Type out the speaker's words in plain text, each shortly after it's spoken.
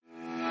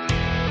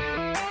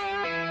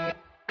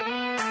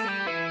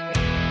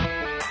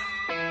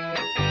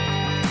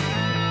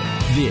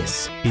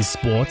This is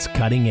Sports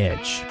Cutting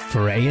Edge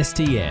for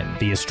ASTN,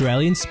 the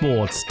Australian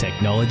Sports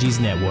Technologies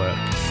Network.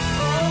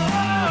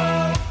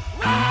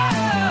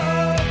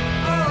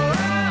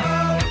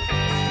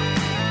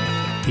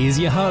 Here's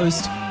your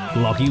host,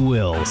 Lockie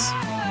Wills.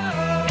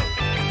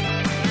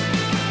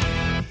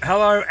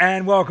 Hello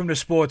and welcome to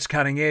Sports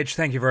Cutting Edge.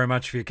 Thank you very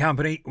much for your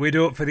company. We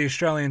do it for the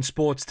Australian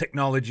Sports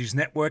Technologies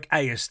Network,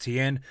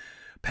 ASTN,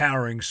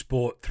 powering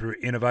sport through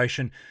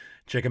innovation.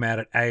 Check them out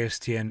at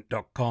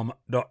astn.com.au.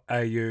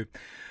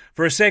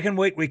 For a second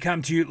week, we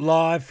come to you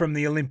live from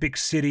the Olympic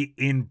City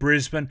in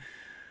Brisbane,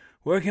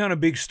 working on a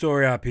big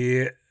story up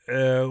here,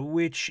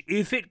 which,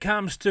 if it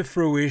comes to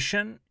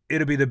fruition,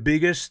 it'll be the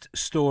biggest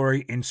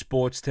story in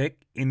sports tech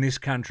in this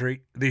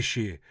country this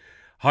year.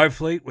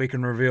 Hopefully, we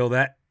can reveal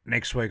that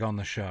next week on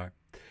the show.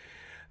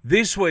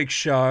 This week's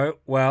show,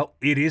 well,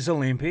 it is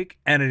Olympic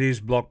and it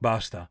is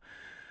blockbuster.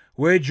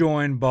 We're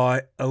joined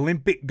by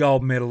Olympic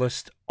gold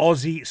medalist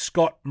Aussie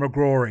Scott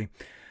McGrory.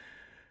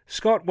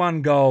 Scott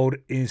won gold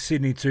in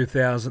Sydney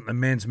 2000, the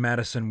men's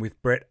Madison with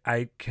Brett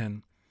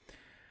Aitken.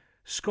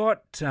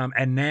 Scott,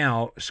 and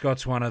now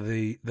Scott's one of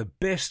the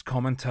best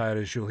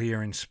commentators you'll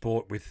hear in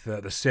sport with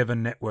the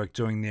Seven Network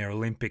doing their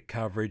Olympic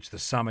coverage, the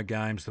Summer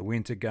Games, the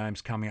Winter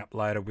Games coming up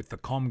later with the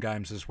Com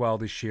Games as well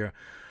this year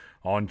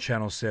on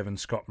Channel 7,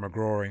 Scott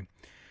McGrory.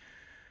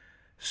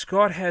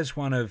 Scott has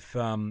one of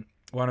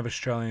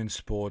Australian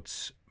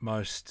sport's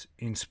most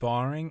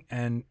inspiring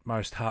and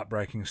most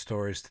heartbreaking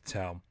stories to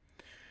tell.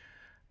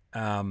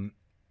 And,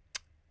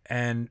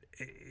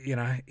 you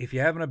know, if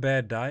you're having a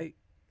bad day,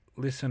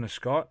 listen to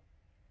Scott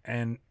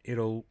and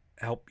it'll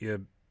help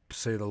you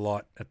see the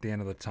light at the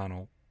end of the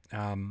tunnel.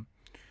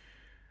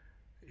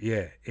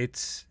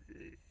 It's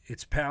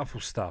powerful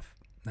stuff.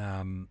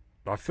 I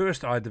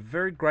had the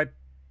very great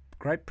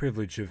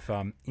privilege of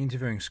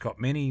interviewing Scott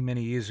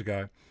many years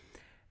ago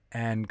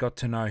and got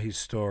to know his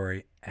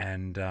story,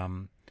 and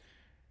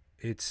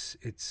it's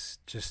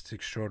just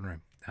extraordinary.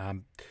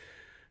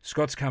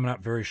 Scott's coming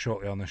up very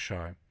shortly on the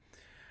show.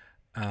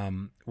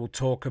 We'll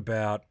talk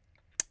about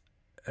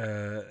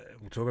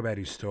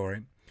his story.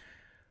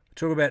 We'll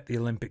talk about the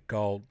Olympic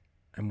gold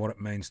and what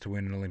it means to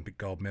win an Olympic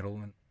gold medal,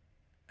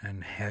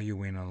 and how you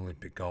win an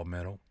Olympic gold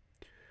medal.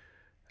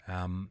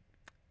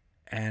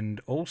 And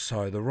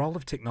also the role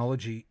of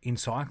technology in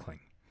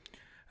cycling.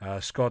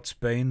 Scott's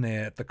been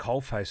there at the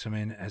coalface. I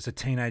mean, as a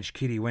teenage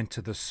kid, he went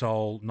to the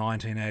Seoul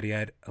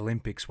 1988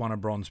 Olympics, won a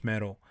bronze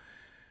medal,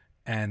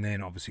 and then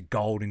obviously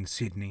gold in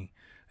Sydney,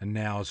 and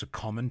now as a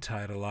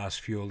commentator last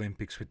few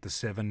Olympics with the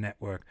Seven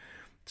Network.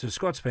 So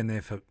Scott's been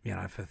there for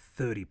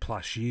 30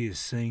 plus years,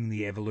 seeing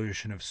the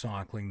evolution of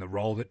cycling, the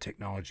role that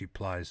technology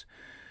plays.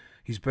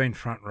 He's been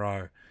front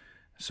row,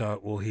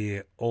 so we'll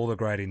hear all the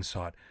great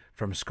insight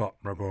from Scott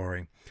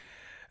McGrory.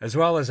 As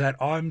well as that,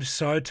 I'm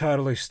so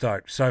totally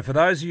stoked. So for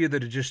those of you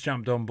that have just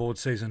jumped on board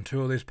Season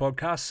 2 of this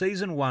podcast,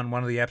 Season 1,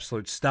 one of the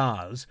absolute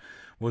stars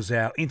was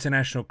our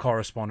international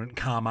correspondent,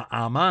 Karma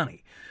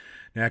Armani.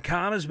 Now,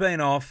 Karma's been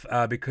off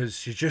because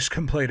she just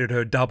completed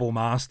her double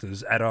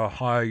Masters at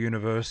Ohio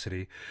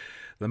University.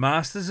 The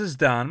Masters is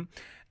done,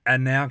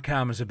 and now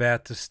Karma's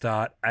about to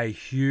start a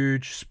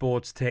huge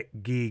sports tech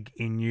gig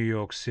in New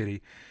York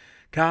City.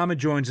 Karma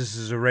joins us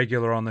as a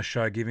regular on the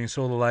show, giving us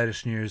all the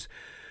latest news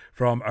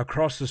from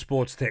across the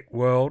sports tech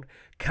world.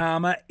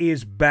 Karma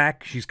is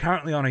back. She's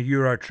currently on a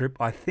Euro trip.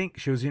 I think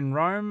she was in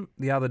Rome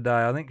the other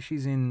day. I think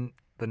she's in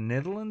the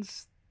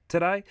Netherlands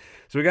today.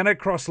 So we're going to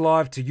cross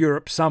live to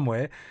Europe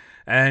somewhere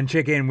and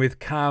check in with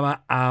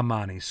Karma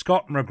Armani.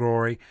 Scott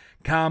McGrory,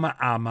 Karma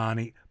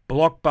Armani,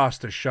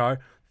 blockbuster show.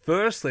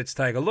 First, let's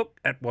take a look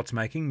at what's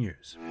making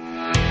news.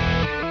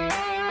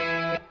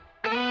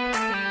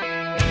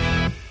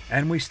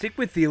 And we stick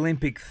with the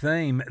Olympic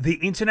theme. The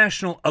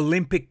International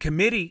Olympic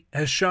Committee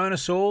has shown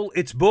us all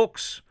its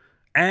books,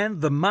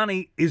 and the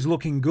money is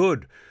looking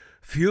good,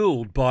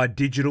 fueled by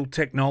digital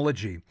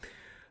technology.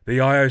 The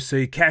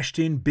IOC cashed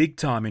in big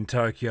time in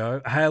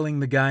Tokyo, hailing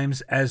the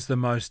Games as the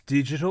most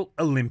digital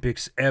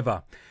Olympics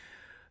ever.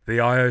 The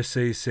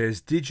IOC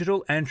says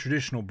digital and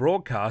traditional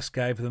broadcast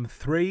gave them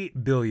 3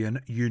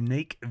 billion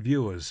unique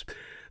viewers.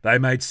 They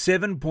made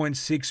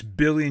 $7.6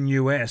 billion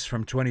US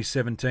from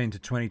 2017 to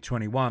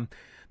 2021.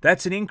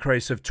 That's an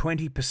increase of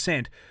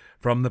 20%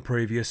 from the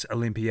previous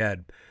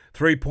Olympiad.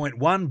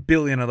 $3.1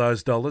 billion of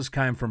those dollars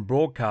came from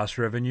broadcast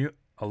revenue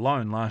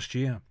alone last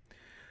year.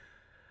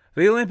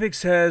 The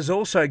Olympics has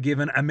also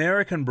given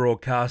American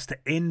broadcast to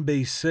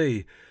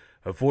NBC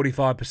a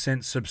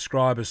 45%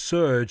 subscriber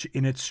surge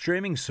in its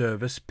streaming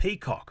service,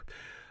 Peacock.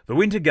 The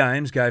Winter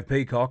Games gave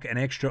Peacock an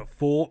extra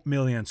 4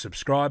 million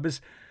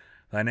subscribers.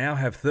 They now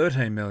have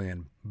 13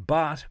 million,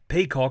 but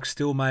Peacock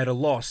still made a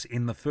loss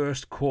in the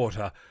first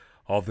quarter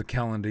of the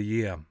calendar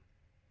year.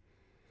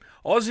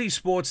 Aussie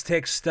sports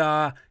tech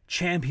star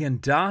Champion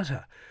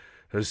Data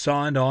has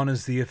signed on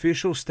as the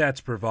official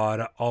stats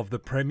provider of the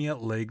Premier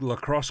League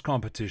lacrosse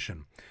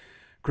competition.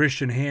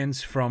 Christian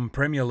Hens from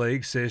Premier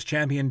League says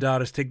Champion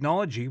Data's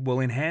technology will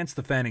enhance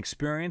the fan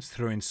experience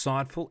through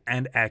insightful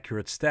and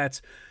accurate stats,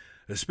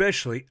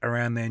 especially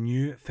around their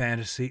new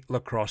fantasy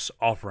lacrosse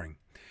offering.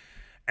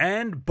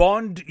 And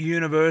Bond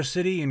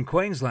University in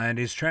Queensland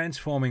is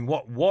transforming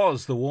what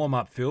was the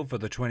warm-up field for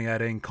the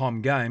 2018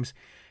 Com Games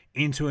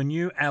into a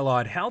new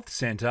allied health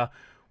centre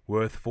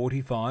worth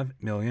 $45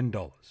 million.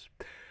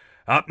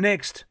 Up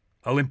next,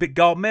 Olympic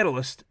gold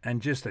medalist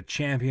and just a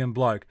champion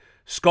bloke,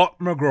 Scott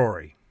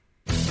McGrory.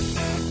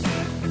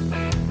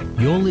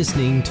 You're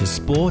listening to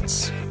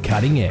Sports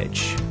Cutting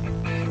Edge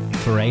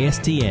for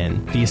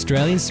ASTN, the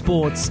Australian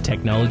Sports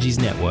Technologies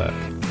Network.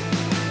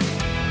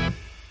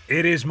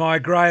 It is my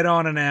great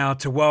honour now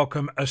to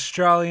welcome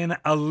Australian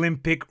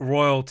Olympic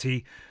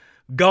royalty,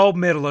 gold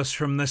medalist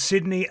from the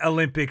Sydney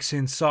Olympics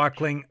in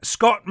cycling,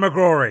 Scott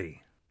McGrory.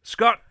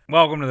 Scott,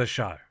 welcome to the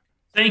show.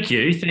 Thank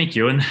you.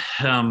 And,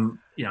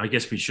 I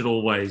guess we should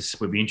always,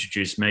 when we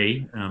introduce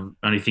me,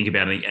 only think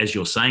about it as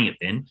you're saying it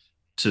then,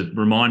 to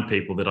remind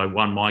people that I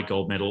won my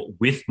gold medal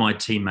with my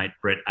teammate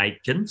Brett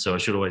Aitken. So I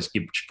should always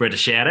give Brett a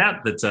shout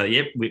out that,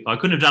 I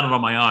couldn't have done it on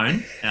my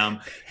own.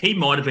 He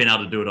might have been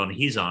able to do it on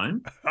his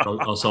own. So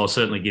I'll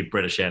certainly give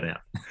Brett a shout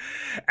out.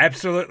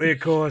 Absolutely, of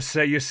course.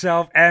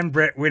 Yourself and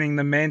Brett winning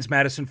the men's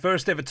Madison.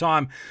 First ever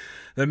time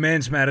the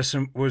men's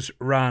Madison was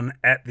run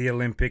at the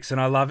Olympics, and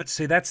I love it.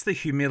 See, that's the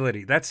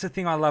humility. That's the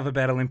thing I love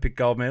about Olympic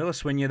gold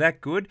medalists. When you're that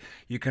good,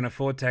 you can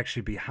afford to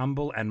actually be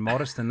humble and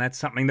modest, and that's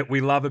something that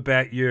we love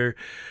about you.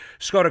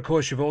 Scott, of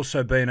course, you've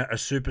also been a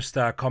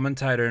superstar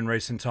commentator in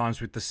recent times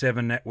with the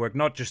Seven Network,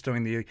 not just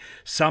doing the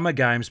summer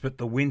games, but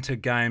the winter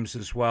games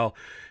as well.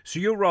 So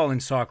your role in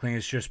cycling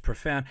is just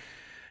profound.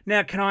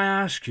 Now, can I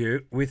ask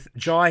you, with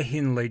Jai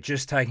Hindley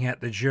just taking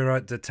out the Giro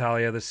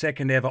d'Italia, the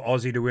second ever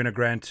Aussie to win a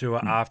Grand Tour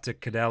after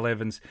Cadel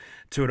Evans'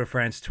 Tour de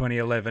France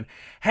 2011,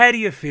 how do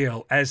you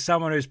feel as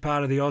someone who's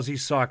part of the Aussie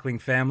cycling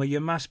family?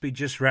 You must be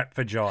just wrapped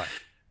for joy.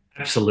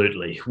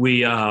 Absolutely.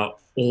 We are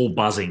all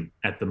buzzing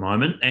at the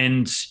moment,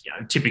 and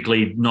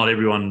typically not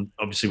everyone,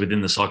 obviously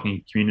within the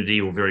cycling community,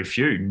 or very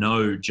few,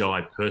 know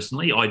Jai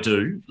personally. I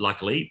do,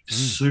 luckily.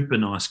 Super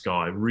nice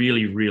guy,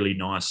 really, really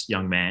nice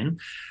young man.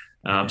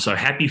 So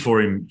happy for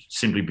him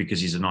simply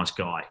because he's a nice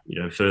guy,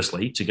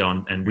 firstly, to go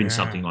and win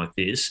something like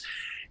this.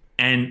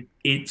 And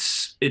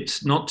it's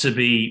not to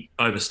be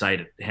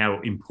overstated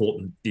how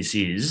important this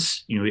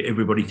is.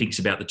 Everybody thinks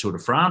about the Tour de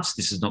France.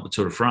 This is not the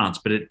Tour de France,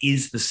 but it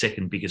is the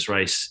second biggest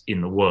race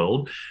in the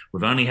world.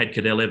 We've only had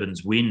Cadel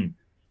Evans win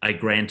a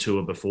Grand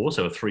Tour before,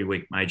 so a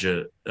 3-week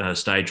major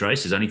stage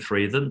race. There's only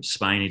 3 of them,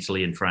 Spain,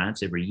 Italy and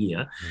France every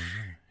year.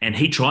 And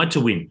he tried to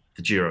win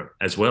the Giro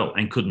as well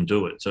and couldn't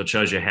do it. So it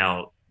shows you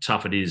how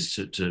tough it is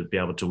to be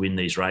able to win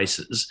these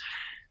races.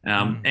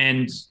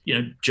 And,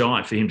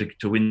 Jai, for him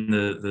to win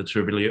the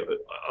Tour of Italy.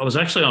 I was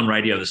actually on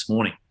radio this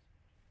morning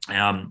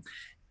and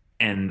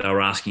they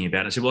were asking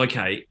about it. I said, well,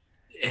 okay,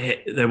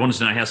 they wanted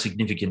to know how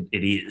significant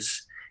it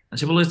is. I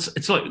said, well,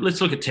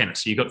 let's look at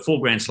tennis. So you've got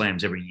 4 Grand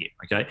Slams every year,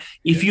 okay?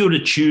 If you were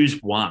to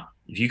choose one,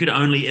 if you could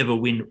only ever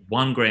win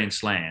one Grand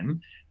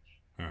Slam,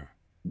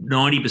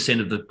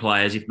 90% of the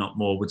players, if not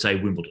more, would say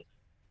Wimbledon.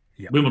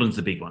 Yep. Wimbledon's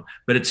the big one,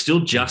 but it's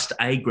still just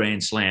a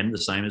Grand Slam, the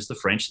same as the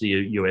French, the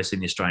US,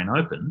 and the Australian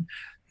Open,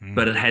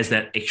 but it has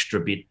that extra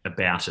bit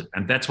about it,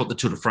 and that's what the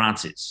Tour de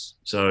France is.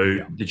 So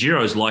the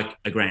Giro is like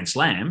a Grand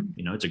Slam,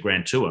 it's a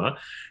Grand Tour,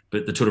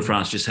 but the Tour de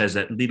France just has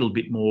that little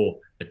bit more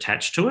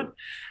attached to it,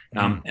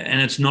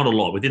 and it's not a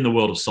lot. Within the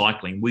world of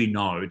cycling, we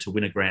know to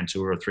win a Grand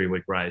Tour or a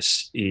 3-week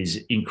race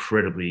is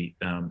incredibly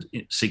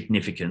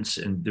significant,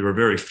 and there are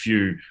very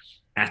few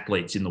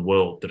athletes in the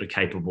world that are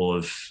capable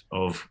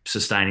of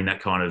sustaining that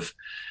kind of,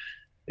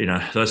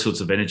 those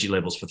sorts of energy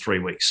levels for 3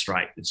 weeks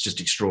straight. It's just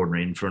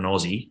extraordinary. And for an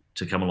Aussie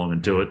to come along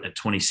and do it at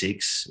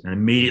 26, and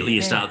immediately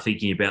you start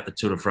thinking about the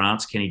Tour de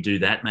France. Can he do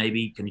that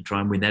maybe? Can he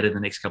try and win that in the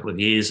next couple of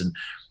years? And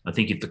I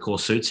think if the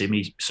course suits him,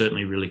 he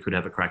certainly really could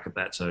have a crack at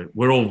that. So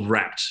we're all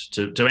wrapped.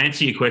 To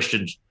answer your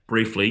question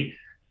briefly,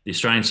 the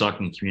Australian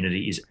cycling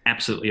community is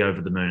absolutely over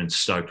the moon and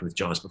stoked with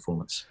Jai's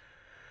performance.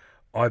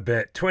 I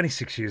bet.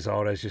 26 years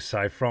old, as you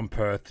say, from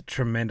Perth.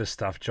 Tremendous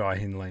stuff, Jai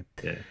Hindley.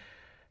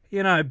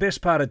 Yeah.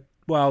 Best part of,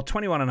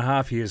 21 and a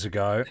half years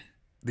ago,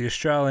 the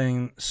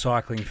Australian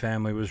cycling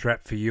family was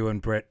wrapped for you and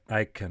Brett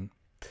Aitken.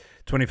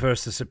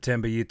 21st of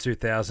September, year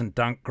 2000,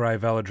 Dunk Grey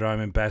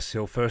Velodrome in Bass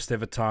Hill. First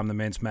ever time the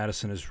men's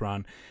Madison has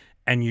run,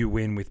 and you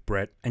win with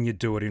Brett, and you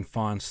do it in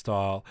fine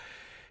style.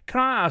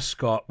 Can I ask,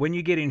 Scott, when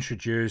you get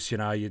introduced,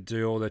 you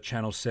do all the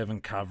Channel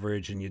 7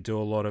 coverage and you do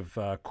a lot of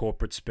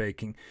corporate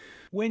speaking.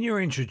 When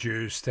you're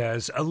introduced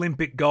as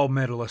Olympic gold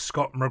medalist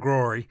Scott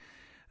McGrory,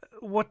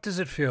 what does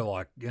it feel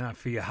like,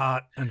 for your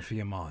heart and for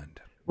your mind?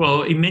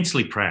 Well,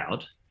 immensely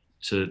proud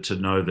to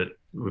know that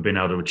we've been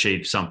able to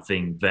achieve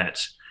something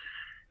that,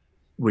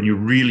 when you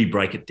really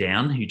break it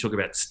down, you talk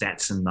about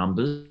stats and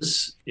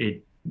numbers,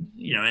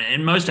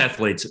 and most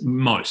athletes,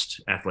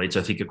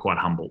 I think, are quite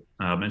humble,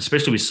 and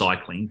especially with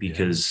cycling,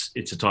 because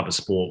it's a type of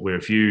sport where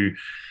if you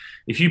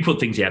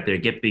put things out there,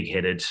 get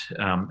big-headed,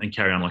 and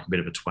carry on like a bit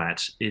of a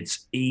twat,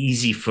 it's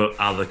easy for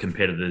other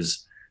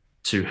competitors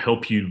to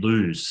help you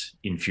lose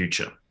in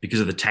future because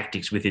of the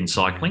tactics within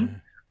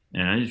cycling.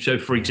 So,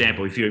 for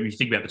example, if you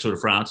think about the Tour de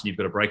France and you've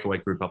got a breakaway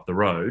group up the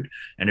road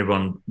and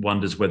everyone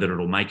wonders whether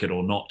it'll make it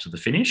or not to the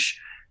finish,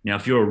 Now,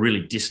 if you're a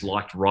really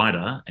disliked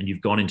rider and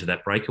you've gone into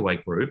that breakaway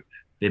group,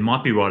 there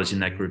might be riders in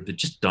that group that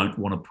just don't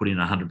want to put in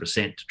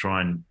 100% to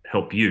try and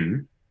help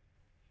you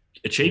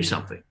achieve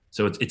something.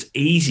 So it's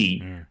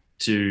easy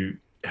to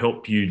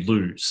help you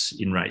lose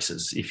in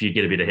races if you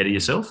get a bit ahead of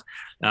yourself.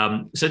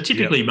 So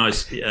typically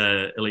most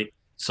elite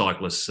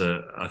cyclists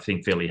are, I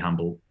think, fairly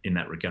humble in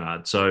that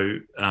regard. So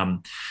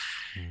and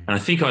I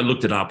think I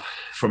looked it up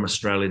from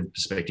Australian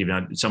perspective.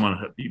 Now,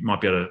 someone you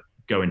might be able to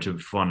go into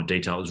finer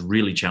detail. It was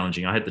really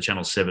challenging. I had the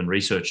Channel 7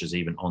 researchers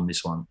even on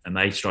this one, and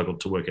they struggled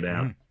to work it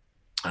out.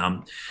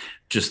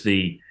 Just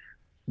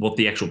what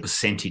the actual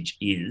percentage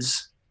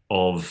is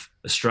of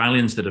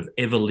Australians that have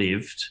ever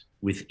lived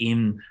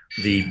within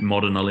the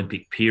modern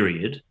Olympic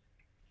period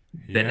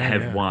that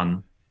have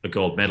won a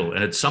gold medal.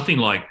 And it's something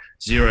like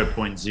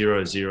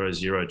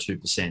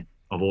 0.0002%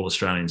 of all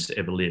Australians to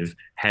ever live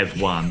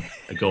have won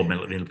a gold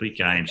medal at the Olympic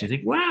Games. You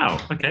think, wow,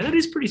 okay, that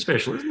is pretty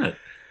special, isn't it?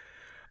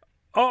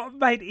 Oh,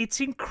 mate, it's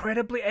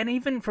incredibly, and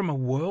even from a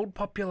world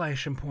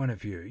population point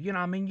of view, you know,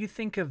 I mean, you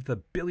think of the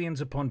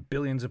billions upon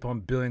billions upon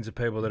billions of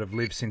people that have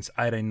lived since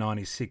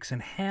 1896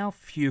 and how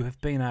few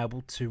have been able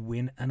to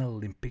win an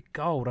Olympic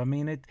gold. I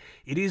mean, it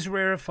is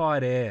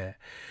rarefied air.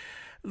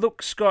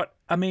 Look, Scott,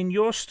 I mean,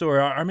 your story,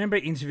 I remember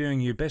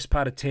interviewing you best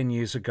part of 10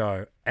 years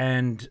ago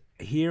and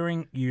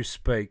hearing you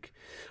speak.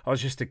 I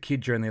was just a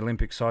kid during the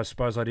Olympics, so I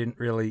suppose I didn't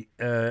really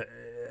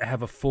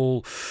have a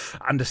full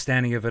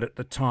understanding of it at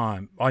the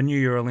time. I knew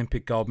you're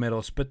Olympic gold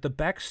medalist, but the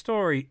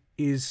backstory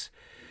is,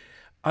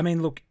 I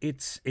mean, look,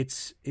 it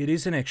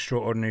is an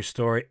extraordinary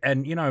story,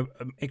 and you know,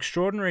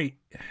 extraordinary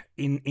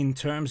in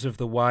terms of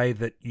the way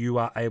that you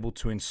are able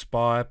to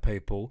inspire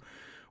people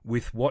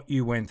with what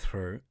you went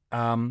through.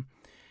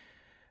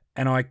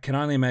 And I can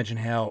only imagine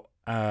how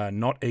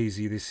not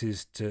easy this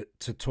is to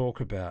talk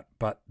about,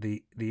 but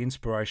the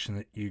inspiration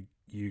that you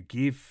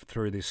give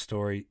through this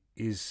story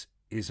is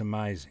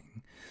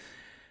amazing.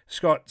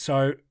 Scott,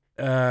 so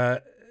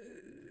 10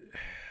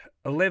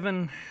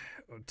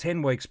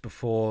 weeks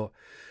before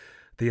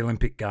the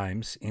Olympic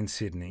Games in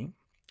Sydney,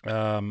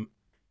 you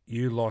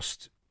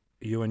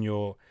and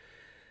your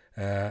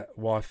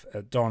wife,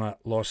 Donna,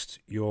 lost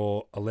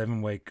your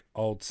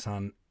 11-week-old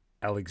son,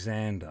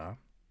 Alexander.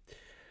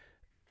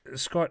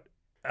 Scott,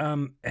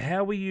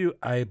 how were you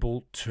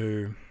able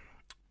to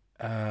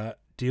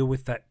deal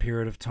with that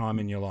period of time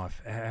in your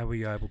life? How were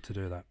you able to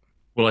do that?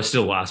 Well, I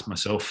still ask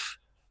myself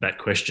that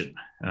question.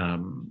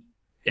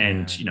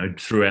 And, you know,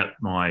 throughout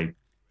my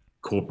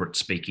corporate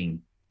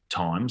speaking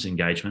times,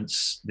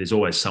 engagements, there's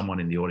always someone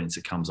in the audience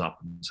that comes up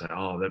and say,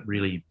 oh, that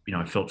really, you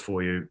know, I felt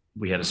for you.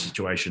 We had a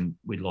situation,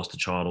 we lost a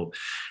child.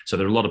 So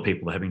there are a lot of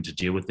people having to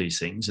deal with these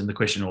things. And the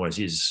question always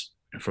is,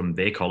 from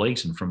their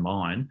colleagues and from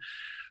mine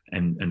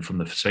and from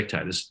the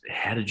spectators,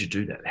 how did you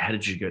do that? How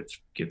did you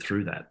get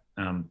through that?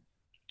 And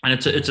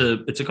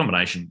it's a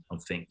combination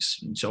of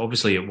things. So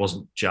obviously it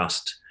wasn't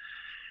just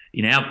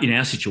in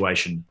our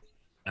situation,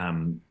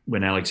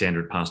 when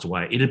Alexander had passed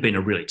away, it had been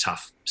a really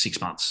tough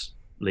 6 months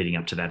leading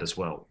up to that as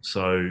well.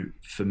 So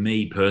for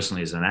me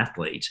personally as an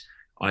athlete,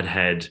 I'd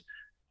had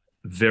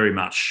very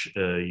much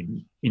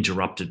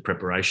interrupted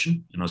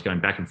preparation, and I was going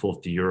back and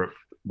forth to Europe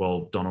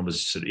while Donna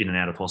was sort of in and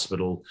out of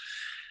hospital.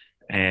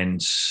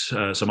 And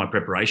so my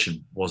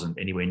preparation wasn't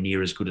anywhere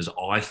near as good as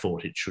I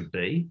thought it should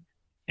be.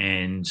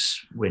 And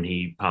when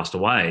he passed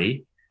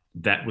away,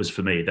 that was,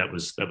 for me, that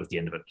was the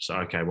end of it. So,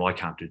 okay, well, I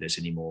can't do this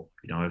anymore.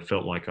 You know, I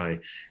felt like I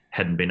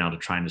hadn't been able to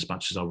train as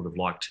much as I would have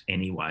liked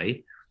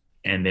anyway.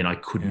 And then I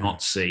could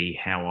not see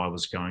how I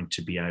was going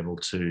to be able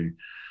to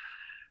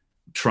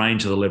train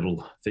to the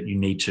level that you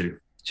need to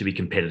be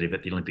competitive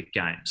at the Olympic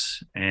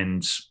Games.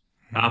 And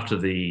after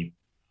the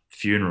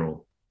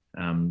funeral,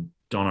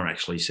 Donna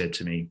actually said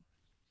to me,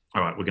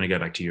 all right, we're going to go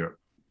back to Europe.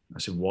 I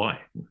said, why?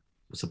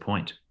 What's the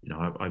point? You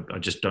know, I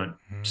just don't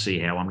see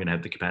how I'm going to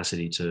have the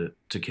capacity to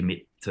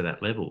commit to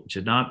that level. She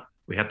said, no,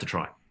 we have to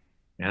try.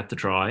 We have to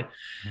try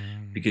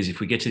because if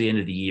we get to the end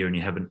of the year and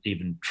you haven't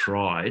even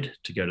tried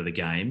to go to the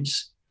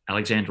games,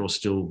 Alexander will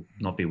still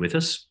not be with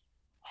us,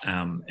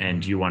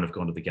 and you won't have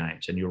gone to the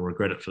games, and you'll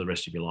regret it for the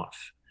rest of your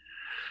life.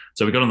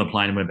 So we got on the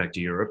plane and went back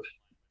to Europe,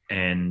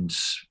 and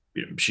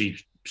you know, she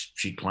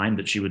claimed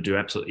that she would do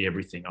absolutely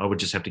everything. I would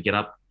just have to get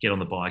up, get on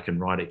the bike and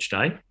ride each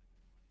day.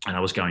 And I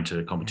was going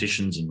to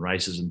competitions and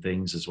races and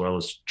things as well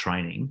as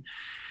training.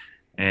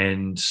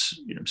 And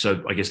you know,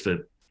 so I guess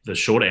the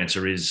short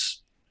answer is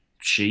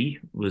she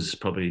was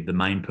probably the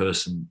main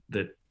person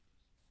that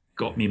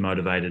got me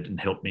motivated and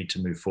helped me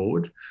to move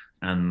forward.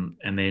 And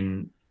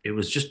then it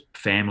was just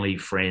family,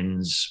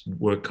 friends,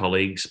 work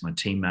colleagues, my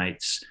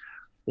teammates,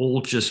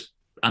 all just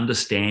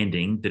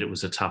understanding that it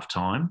was a tough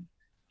time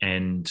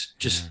and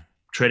just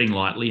treading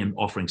lightly and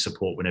offering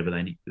support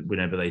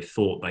whenever they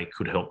thought they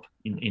could help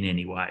in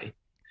any way.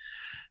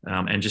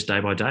 And just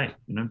day by day,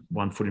 you know,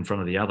 one foot in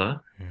front of the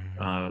other.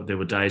 There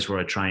were days where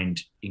I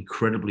trained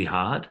incredibly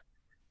hard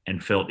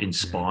and felt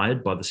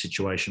inspired by the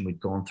situation we'd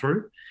gone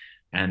through.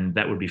 And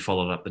that would be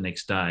followed up the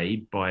next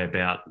day by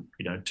about,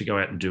 you know, to go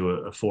out and do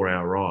a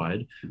 4-hour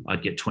ride,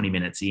 I'd get 20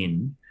 minutes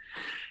in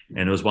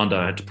And it was one day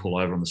I had to pull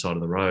over on the side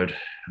of the road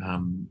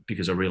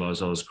because I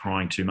realised I was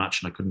crying too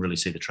much and I couldn't really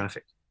see the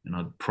traffic, and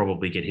I'd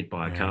probably get hit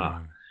by a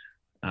car.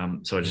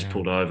 So I just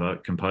pulled over,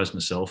 composed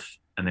myself,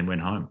 and then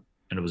went home.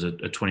 And it was a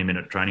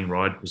 20-minute training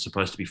ride. It was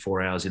supposed to be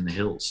 4 hours in the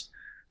hills.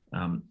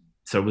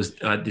 So it was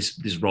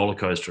this roller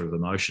coaster of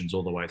emotions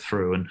all the way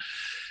through. And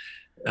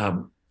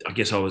I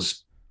guess I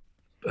was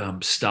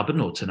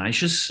stubborn or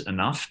tenacious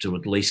enough to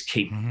at least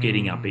keep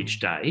getting up each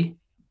day.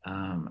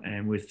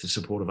 And with the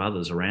support of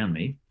others around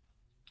me,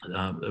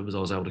 I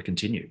was able to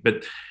continue.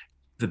 But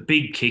the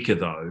big kicker,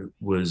 though,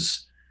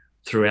 was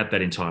throughout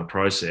that entire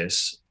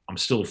process, I'm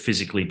still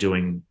physically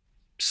doing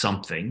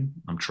something.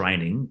 I'm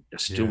training. I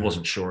still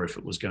wasn't sure if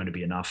it was going to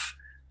be enough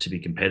to be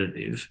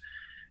competitive.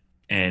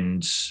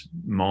 And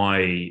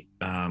my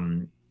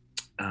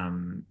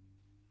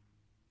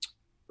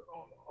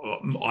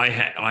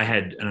I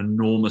had an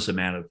enormous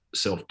amount of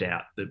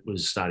self-doubt that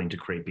was starting to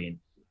creep in.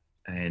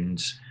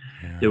 And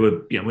there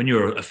were, when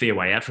you're a fair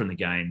way out from the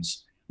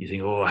games, you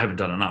think, oh, I haven't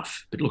done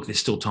enough. But look, there's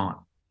still time.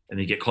 And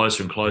then you get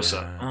closer and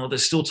closer. Oh,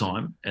 there's still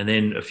time. And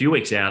then a few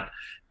weeks out,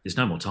 there's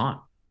no more time.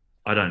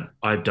 I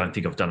don't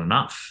think I've done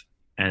enough.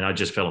 And I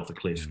just fell off the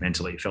cliff,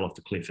 mentally fell off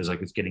the cliff as I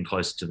was getting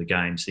closer to the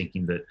games,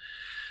 thinking that,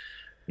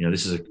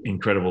 this is an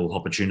incredible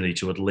opportunity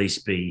to at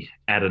least be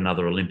at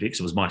another Olympics.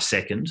 It was my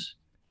second.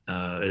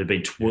 It had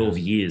been 12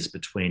 years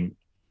between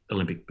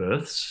Olympic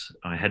berths.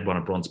 I had won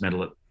a bronze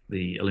medal at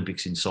the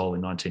Olympics in Seoul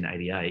in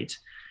 1988.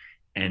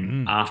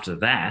 And after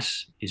that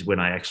is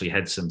when I actually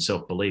had some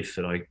self-belief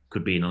that I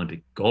could be an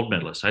Olympic gold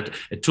medalist.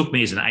 It took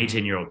me as an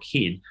 18-year-old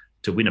kid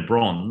to win a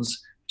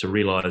bronze to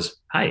realise,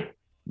 hey,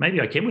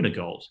 maybe I can win a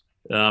gold.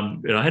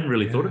 And I hadn't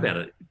really thought about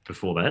it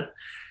before that.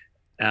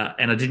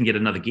 And I didn't get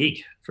another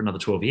gig for another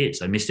 12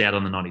 years. I missed out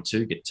on the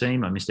 92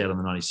 team. I missed out on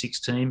the 96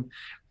 team.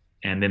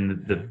 And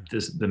then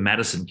the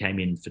Madison came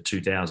in for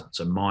 2000.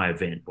 So my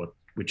event,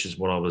 which is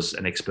what I was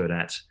an expert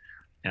at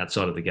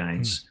outside of the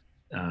games,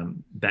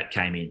 that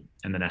came in.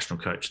 And the national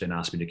coach then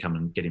asked me to come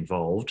and get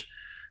involved.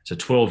 So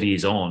 12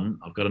 years on,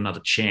 I've got another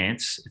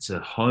chance. It's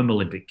a home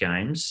Olympic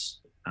Games.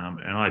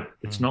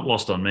 It's not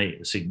lost on me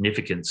the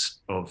significance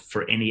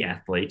for any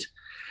athlete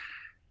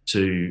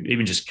to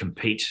even just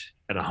compete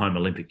at a home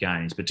Olympic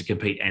Games, but to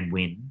compete and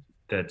win.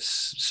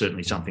 That's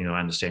certainly something that I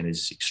understand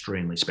is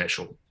extremely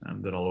special,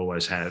 that I'll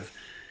always have.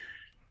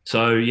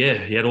 So, he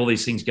had all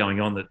these things going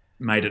on that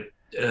made it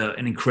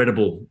an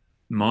incredible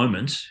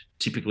moment.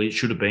 Typically, it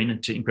should have been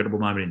an incredible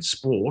moment in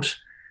sport,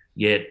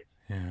 yet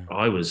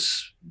I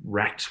was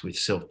racked with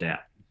self-doubt,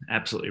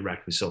 absolutely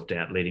racked with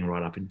self-doubt leading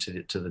right up into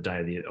the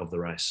day of the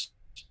race.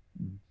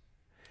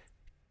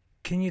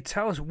 Can you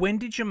tell us, when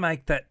did you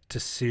make that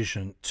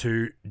decision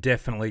to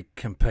definitely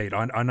compete?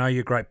 I know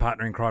your great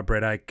partner in crime,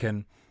 Brett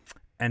Aitken,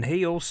 and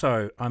he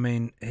also,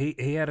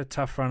 he had a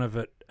tough run of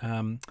it.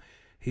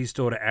 His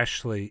daughter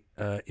Ashley,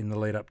 in the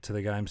lead up to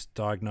the games,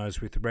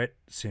 diagnosed with Rett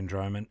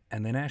syndrome,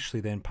 and then Ashley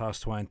then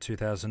passed away in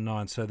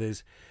 2009. So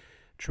there's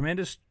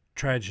tremendous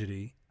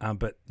tragedy,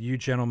 but you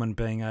gentlemen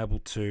being able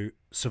to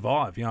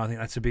survive, I think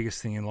that's the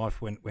biggest thing in life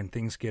when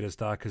things get as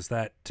dark as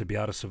that, to be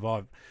able to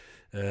survive.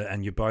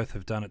 And you both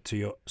have done it to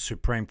your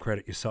supreme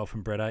credit, yourself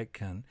and Brett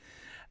Aitken.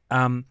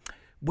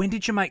 When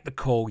did you make the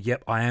call,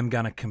 yep, I am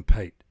going to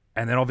compete?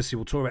 And then obviously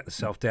we'll talk about the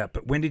self-doubt,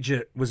 but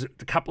was it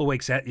a couple of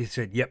weeks out you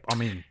said, yep,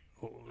 I'm in?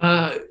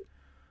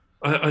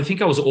 I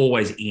think I was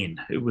always in.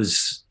 It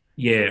was,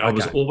 I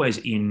was always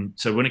in.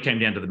 So when it came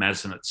down to the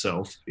Madison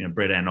itself,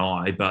 Brett and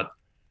I, but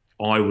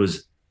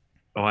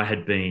I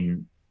had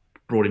been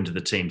brought into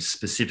the team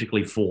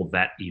specifically for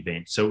that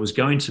event. So it was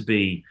going to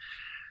be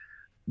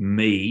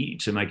me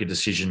to make a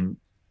decision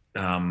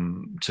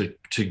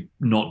to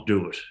not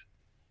do it.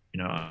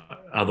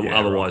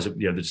 Otherwise,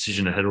 the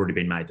decision had already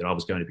been made that I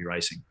was going to be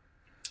racing.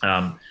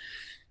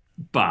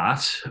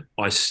 But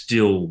I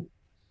still,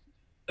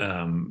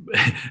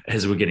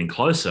 as we're getting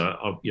closer,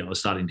 I was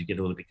starting to get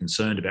a little bit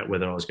concerned about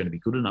whether I was going to be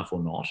good enough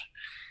or not.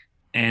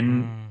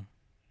 And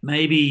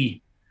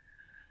maybe,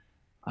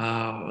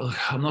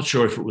 I'm not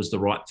sure if it was the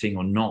right thing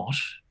or not.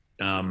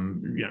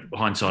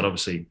 Hindsight,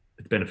 obviously,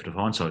 with the benefit of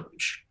hindsight,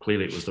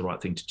 clearly it was the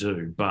right thing to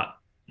do. But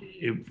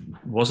it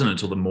wasn't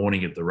until the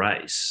morning of the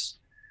race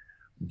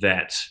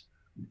that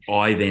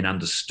I then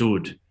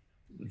understood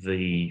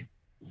the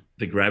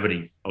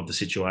gravity of the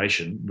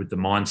situation with the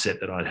mindset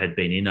that I had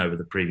been in over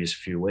the previous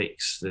few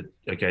weeks. That,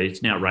 okay,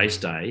 it's now race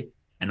day,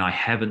 and I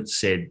haven't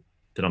said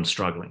that I'm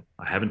struggling.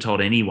 I haven't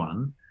told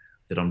anyone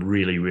that I'm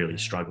really, really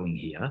struggling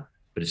here,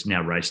 but it's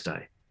now race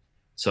day.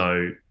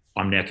 So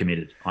I'm now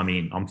committed. I'm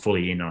in. I'm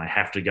fully in, and I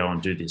have to go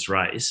and do this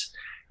race.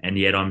 And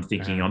yet I'm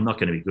thinking I'm not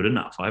going to be good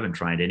enough. I haven't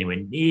trained anywhere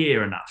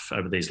near enough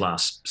over these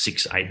last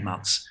 6-8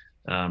 months.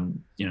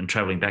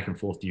 Traveling back and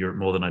forth to Europe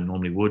more than I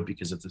normally would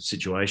because of the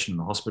situation in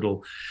the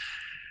hospital.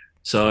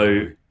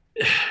 So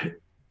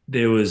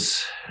there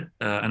was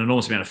an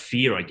enormous amount of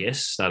fear, I guess,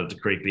 started to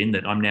creep in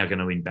that I'm now going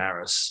to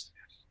embarrass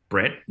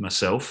Brett,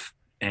 myself,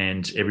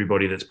 and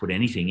everybody that's put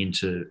anything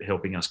into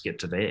helping us get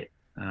to there.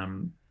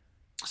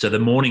 So the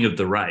morning of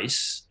the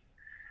race,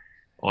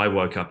 I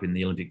woke up in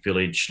the Olympic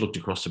Village, looked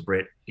across to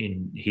Brett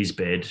in his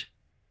bed,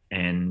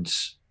 and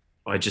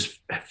I just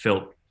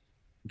felt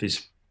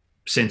this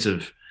sense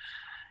of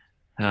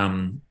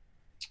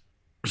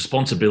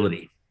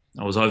responsibility.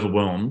 I was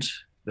overwhelmed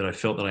that I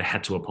felt that I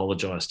had to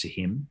apologize to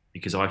him,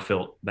 because I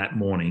felt that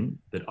morning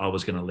that I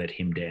was going to let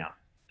him down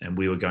and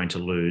we were going to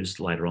lose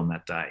later on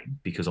that day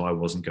because I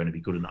wasn't going to be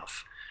good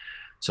enough.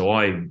 So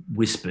I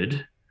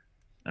whispered,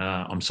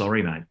 I'm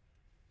sorry, mate.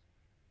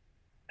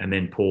 And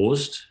then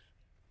paused,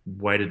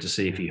 waited to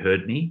see if he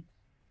heard me,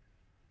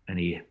 and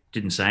he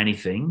didn't say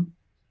anything.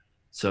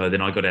 So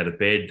then I got out of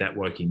bed, that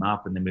woke him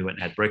up, and then we went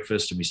and had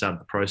breakfast and we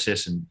started the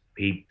process, and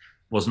he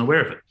wasn't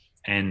aware of it.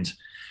 And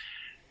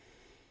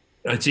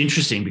it's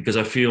interesting because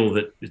I feel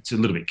that it's a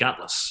little bit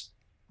gutless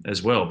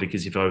as well,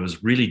 because if I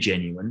was really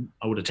genuine,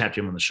 I would have tapped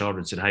him on the shoulder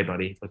and said, hey,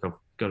 buddy, like, I've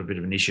got a bit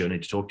of an issue I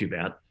need to talk to you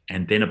about,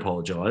 and then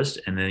apologised,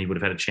 and then he would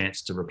have had a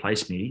chance to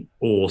replace me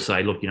or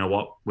say, look, you know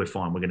what, we're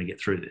fine, we're going to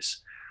get through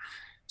this.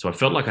 So I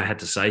felt like I had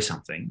to say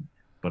something,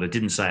 but I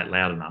didn't say it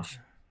loud enough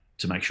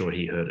to make sure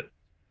he heard it.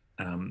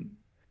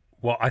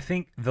 Well, I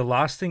think the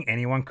last thing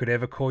anyone could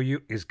ever call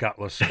you is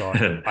gutless,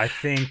 Scott. I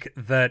think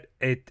that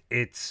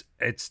it's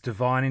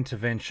divine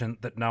intervention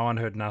that no one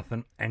heard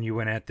nothing, and you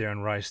went out there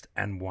and raced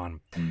and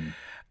won.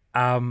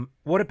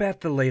 What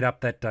about the lead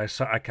up that day?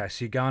 So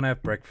you go and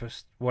have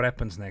breakfast. What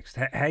happens next?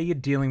 How are you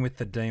dealing with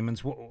the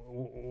demons?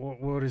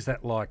 What is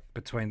that like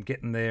between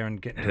getting there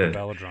and getting to the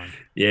velodrome?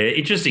 Yeah,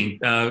 interesting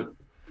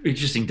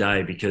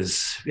day,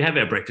 because we have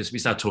our breakfast, we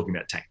start talking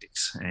about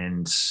tactics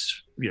and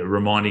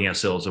reminding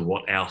ourselves of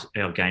what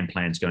our game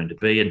plan is going to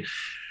be. And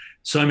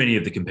so many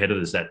of the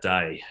competitors that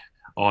day,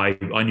 I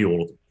knew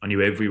all of them. I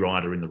knew every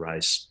rider in the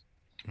race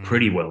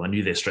pretty well. I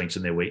knew their strengths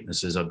and their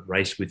weaknesses. I'd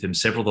raced with them.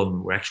 Several of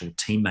them were actual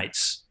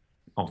teammates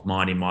of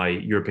mine in my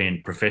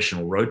European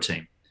professional road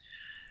team.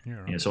 Yeah,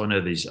 right. So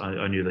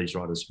I knew these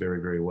riders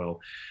very, very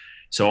well.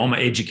 So I'm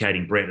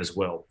educating Brett as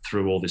well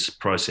through all this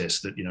process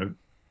that,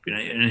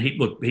 and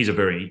he's a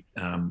very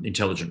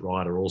intelligent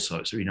rider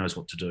also, so he knows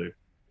what to do.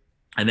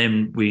 And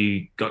then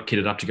we got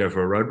kitted up to go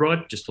for a road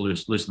ride just to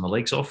loosen the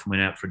legs off, and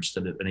went out for just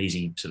an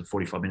easy sort of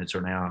 45 minutes or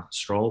an hour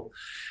stroll.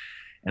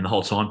 And the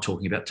whole time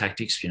talking about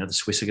tactics, the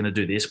Swiss are going to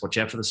do this, watch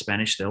out for the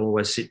Spanish, they'll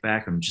always sit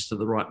back and just at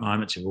the right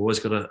moments. You've always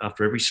got to,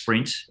 after every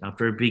sprint,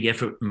 after a big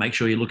effort, make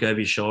sure you look over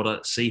your shoulder,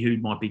 see who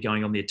might be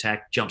going on the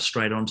attack, jump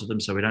straight onto them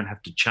so we don't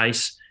have to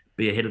chase,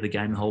 be ahead of the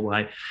game the whole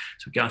way.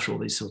 So we go through all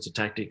these sorts of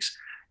tactics.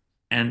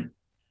 And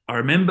I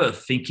remember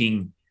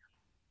thinking,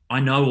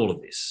 I know all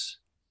of this.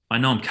 I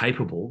know I'm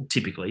capable,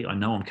 typically. I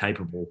know I'm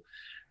capable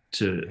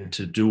to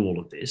do all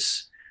of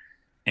this.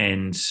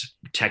 And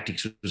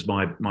tactics was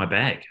my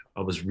bag.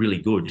 I was really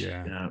good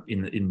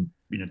in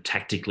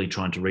tactically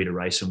trying to read a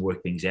race and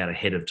work things out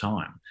ahead of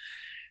time.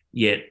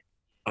 Yet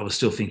I was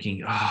still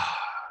thinking,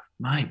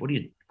 mate, what are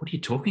you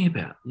talking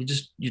about?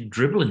 You're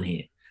dribbling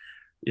here.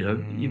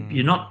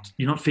 You're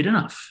not fit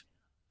enough.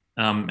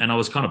 And I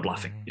was kind of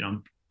bluffing.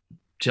 I'm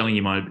telling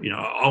you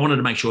I wanted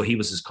to make sure he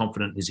was as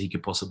confident as he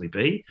could possibly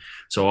be.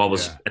 So I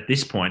was at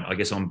this point, I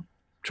guess I'm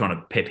trying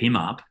to pep him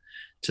up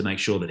to make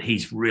sure that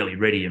he's really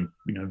ready and,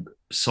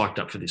 psyched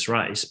up for this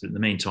race. But in the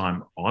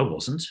meantime, I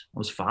wasn't. I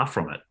was far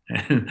from it.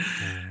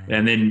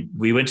 And then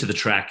we went to the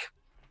track,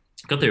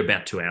 got there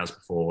about 2 hours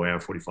before, hour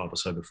 45 or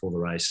so before the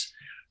race,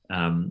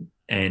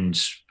 and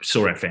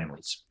saw our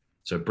families.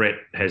 So Brett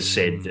has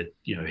said that,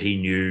 he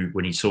knew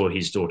when he saw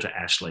his daughter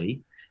Ashley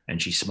and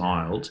she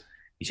smiled,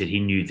 he said he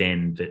knew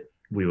then that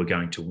we were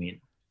going to win.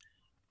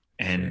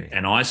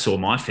 And I saw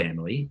my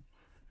family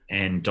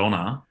and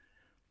Donna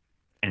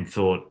and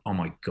thought, oh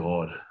my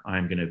God,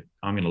 I'm gonna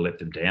let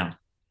them down.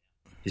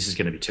 This is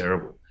gonna be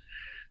terrible.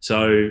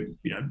 So,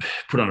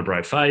 put on a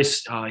brave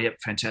face. Oh, yep,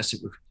 fantastic.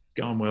 We're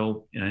going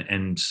well.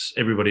 And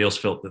everybody else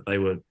felt that they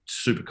were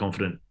super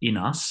confident in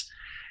us.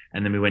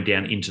 And then we went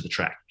down into the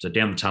track. So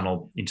down the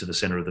tunnel into the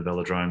center of the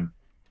velodrome.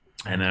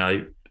 And then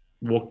I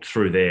walked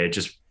through there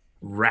just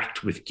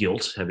racked with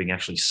guilt, having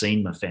actually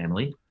seen my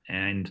family,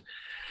 and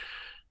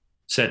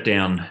sat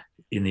down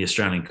in the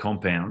Australian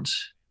compound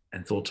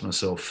and thought to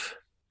myself,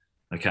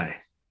 okay,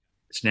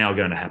 it's now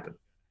going to happen.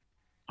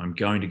 I'm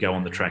going to go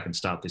on the track and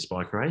start this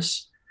bike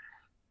race.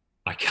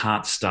 I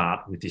can't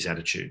start with this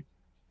attitude.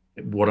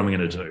 What am I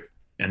going to do?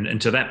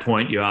 And to that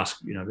point, you ask,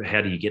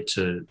 how do you get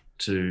to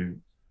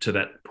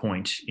that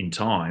point in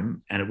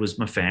time? And it was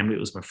my family, it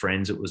was my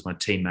friends, it was my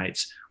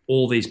teammates.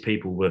 All these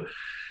people were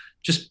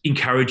just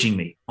encouraging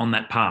me on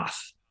that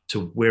path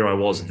to where I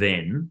was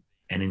then.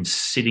 And in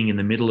sitting in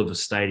the middle of a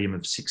stadium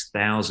of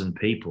 6,000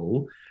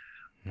 people,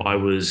 I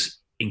was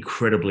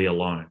incredibly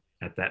alone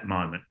at that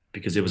moment,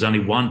 because there was only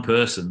one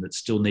person that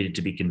still needed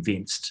to be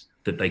convinced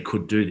that they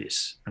could do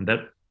this. And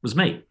that was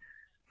me.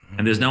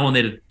 And there's no one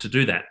there to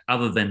do that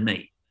other than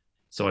me.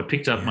 So I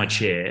picked up my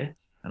chair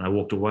and I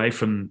walked away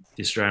from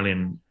the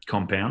Australian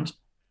compound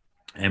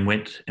and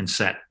went and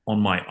sat on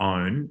my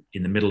own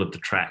in the middle of the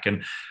track.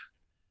 And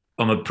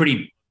I'm a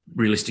pretty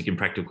realistic and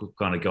practical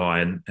kind of guy.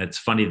 And it's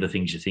funny the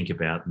things you think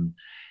about. And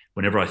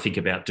whenever I think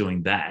about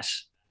doing that,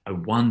 I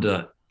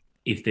wonder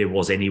if there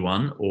was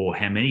anyone or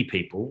how many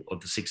people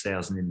of the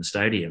 6,000 in the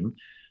stadium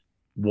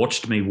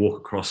watched me walk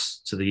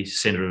across to the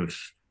centre of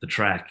the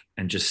track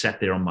and just sat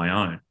there on my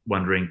own,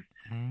 wondering,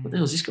 what the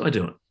hell is this guy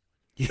doing?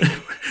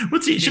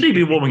 Should he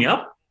be warming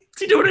up?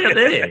 What's he doing out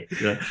there?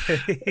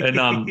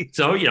 And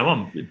so,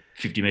 I'm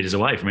 50 metres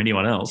away from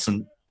anyone else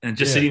and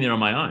just sitting there on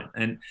my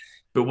own.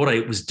 But what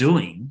I was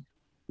doing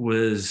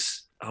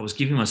was I was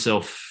giving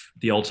myself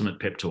the ultimate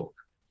pep talk.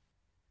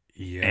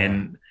 Yeah.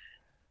 And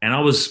I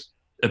was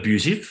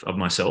abusive of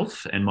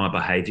myself and my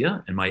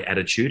behaviour and my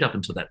attitude up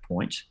until that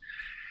point.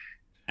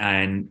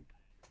 And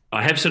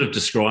I have sort of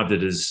described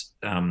it as,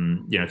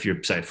 if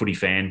you're, say, a footy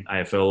fan,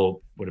 AFL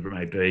or whatever it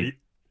may be,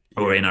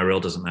 or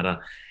NRL, doesn't matter.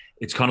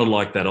 It's kind of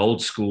like that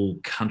old school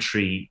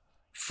country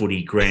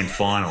footy grand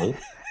final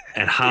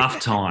at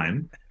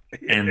halftime,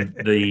 and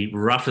the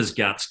rough as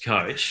guts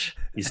coach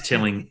is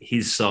telling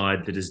his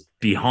side that is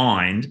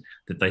behind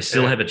that they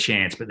still have a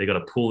chance, but they've got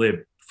to pull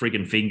their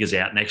frigging fingers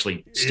out and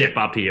actually step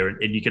up here.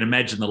 And you can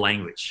imagine the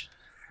language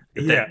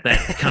that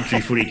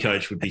country footy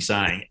coach would be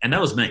saying. And that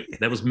was me.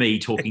 That was me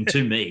talking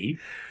to me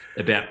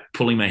about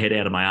pulling my head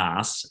out of my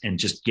ass and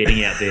just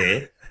getting out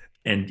there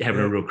and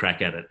having a real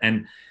crack at it.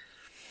 And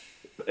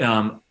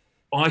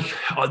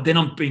then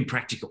I'm being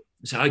practical.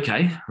 So,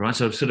 okay, right.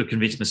 So I've sort of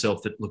convinced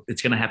myself that, look,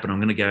 it's going to happen. I'm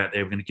going to go out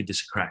there. We're going to give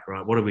this a crack,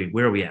 right? Where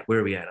are we at?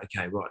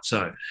 Okay, right.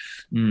 So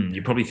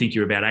you probably think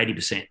you're about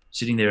 80%,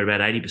 sitting there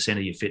about 80%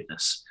 of your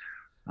fitness.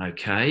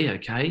 Okay.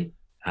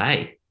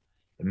 Hey,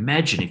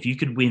 imagine if you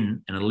could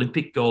win an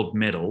Olympic gold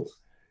medal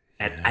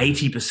at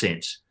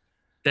 80%.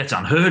 That's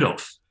unheard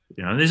of.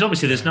 There's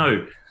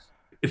no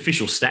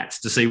official stats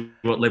to see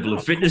what level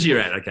of fitness you're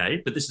at,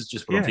 okay? But this is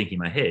just what I'm thinking in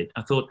my head.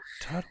 I thought,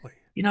 totally.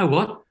 You know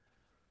what?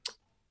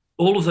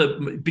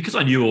 Because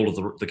I knew all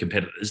of the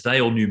competitors, they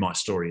all knew my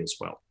story as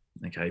well,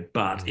 okay?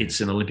 But it's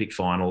an Olympic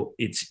final.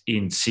 It's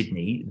in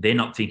Sydney. They're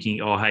not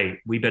thinking, oh, hey,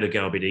 we better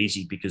go a bit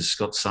easy because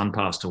Scott's son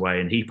passed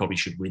away and he probably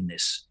should win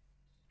this.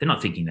 They're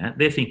not thinking that.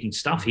 They're thinking,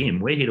 stuff him.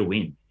 We're here to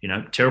win.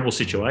 Terrible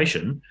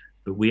situation,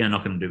 but we are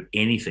not going to do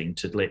anything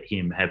to let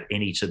him have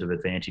any sort of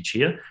advantage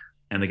here,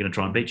 and they're going to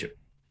try and beat you.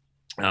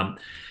 And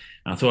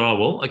I thought, oh,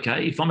 well,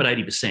 okay, if I'm at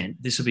 80%,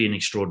 this will be an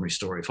extraordinary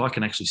story. If I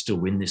can actually still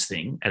win this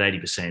thing at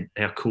 80%,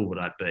 how cool would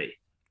that be?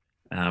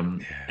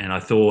 And I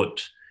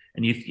thought,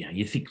 and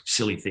you think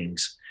silly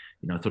things.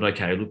 I thought,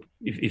 okay, look,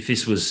 if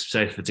this was,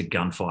 say, if it's a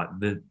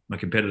gunfight, my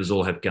competitors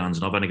all have guns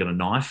and I've only got a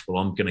knife,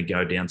 well, I'm going to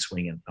go down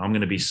swinging. I'm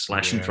going to be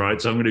slashing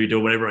throats. I'm going to be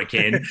doing whatever I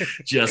can,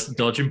 just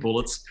dodging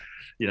bullets,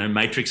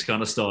 Matrix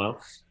kind of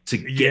style to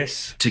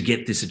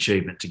get this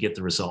achievement, to get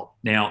the result.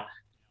 Now,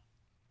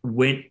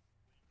 when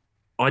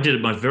I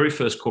did my very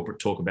first corporate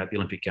talk about the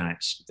Olympic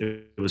Games,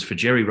 it was for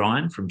Jerry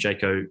Ryan from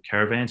Jayco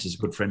Caravans. He's a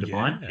good friend of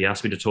mine. He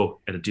asked me to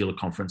talk at a dealer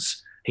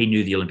conference. He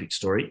knew the Olympic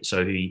story.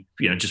 So he,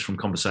 just from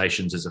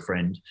conversations as a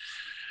friend.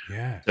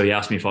 Yeah. So he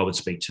asked me if I would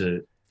speak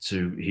to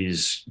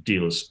his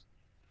dealers.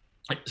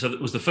 So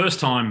it was the first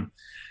time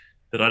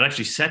that I'd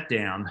actually sat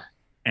down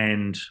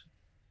and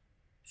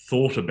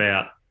thought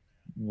about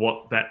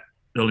what that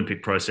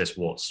Olympic process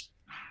was.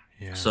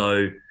 Yeah.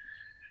 So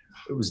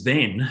it was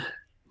then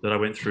that I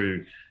went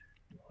through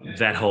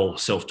that whole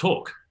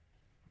self-talk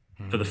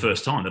for the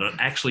first time, that I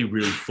actually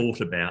really thought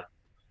about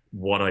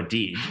what I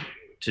did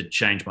to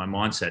change my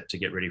mindset to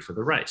get ready for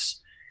the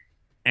race.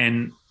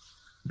 And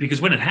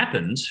because when it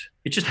happened,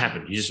 it just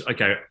happened.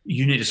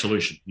 You need a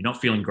solution. You're not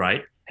feeling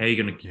great. How are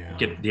you going to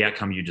get the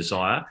outcome you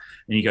desire?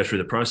 And you go through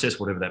the process,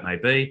 whatever that may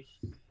be.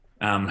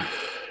 And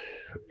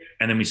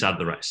then we started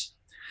the race.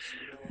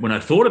 When I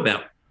thought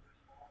about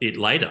it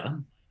later,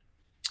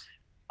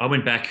 I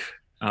went back,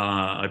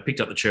 I picked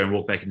up the chair and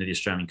walked back into the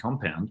Australian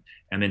compound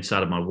and then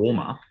started my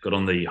warm-up, got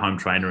on the home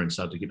trainer and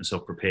started to get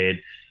myself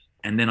prepared.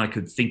 And then I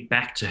could think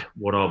back to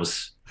what I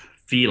was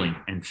feeling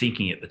and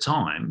thinking at the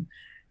time,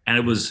 and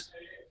it was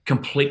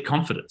complete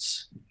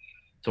confidence.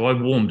 So I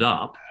warmed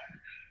up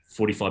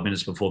 45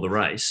 minutes before the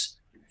race,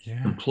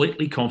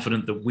 completely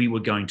confident that we were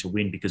going to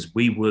win because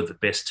we were the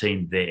best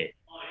team there.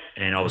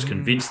 And I was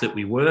convinced that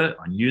we were.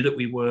 I knew that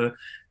we were.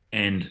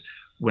 And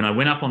when I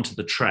went up onto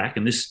the track,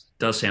 and this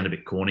does sound a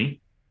bit corny,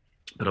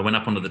 but I went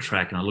up onto the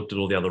track and I looked at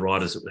all the other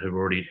riders that had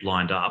already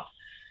lined up,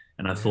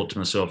 and I thought to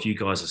myself, you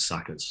guys are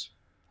suckers.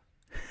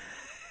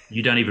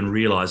 You don't even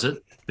realise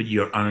it, but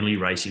you're only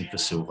racing for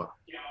silver.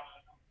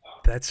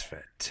 That's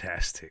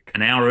fantastic.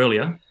 An hour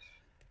earlier,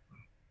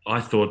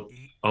 I thought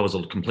I was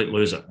a complete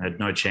loser. I had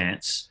no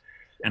chance.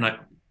 And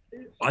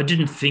I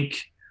didn't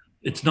think,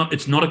 it's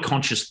not a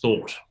conscious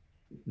thought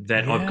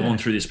that I've gone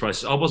through this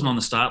process. I wasn't on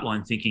the start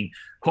line thinking,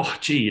 oh,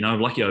 gee,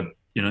 lucky I,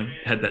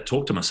 had that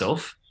talk to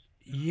myself.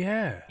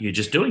 Yeah. You're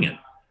just doing it.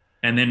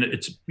 And then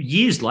it's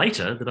years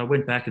later that I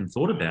went back and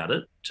thought about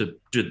it to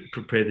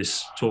prepare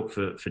this talk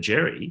for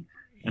Jerry,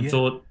 and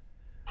thought,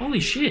 holy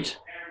shit,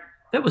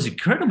 that was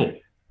incredible.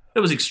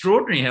 That was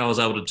extraordinary how I was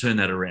able to turn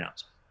that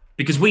around,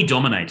 because we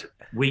dominated.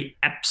 We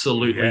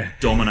absolutely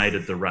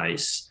dominated the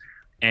race.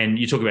 And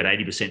you talk about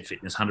 80%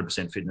 fitness,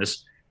 100%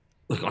 fitness.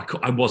 Look,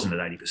 I wasn't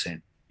at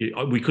 80%.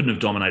 we couldn't have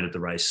dominated the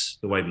race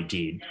the way we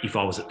did if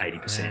I was at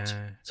 80%.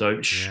 Yeah. So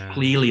Yeah.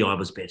 clearly I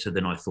was better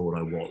than I thought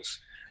I was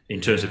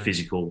in terms of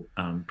physical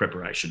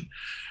preparation.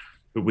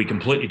 But we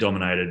completely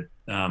dominated,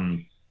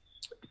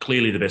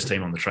 clearly the best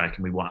team on the track,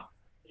 and we won.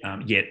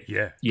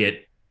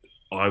 Yet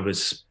I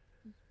was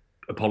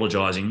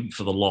apologising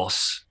for the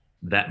loss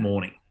that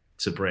morning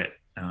to Brett.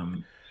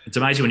 It's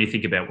amazing when you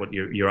think about what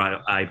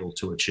you're able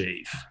to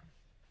achieve.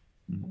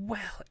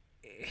 Well,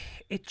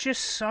 it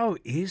just so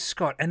is,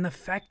 Scott. And the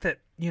fact that,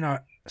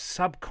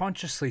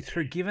 subconsciously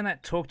through giving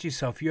that talk to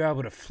yourself, you're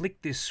able to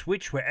flick this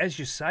switch where, as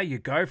you say, you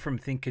go from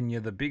thinking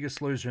you're the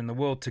biggest loser in the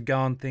world to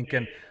going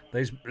thinking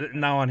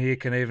no one here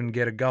can even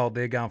get a gold.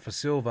 They're going for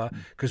silver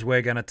because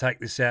we're going to take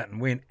this out and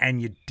win.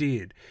 And you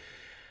did.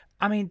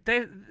 I mean,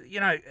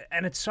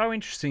 and it's so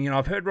interesting.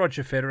 I've heard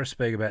Roger Federer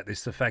speak about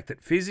this, the fact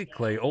that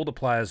physically all the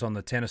players on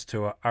the tennis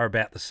tour are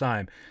about the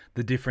same.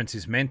 The difference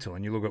is mental.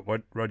 And you look at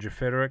what Roger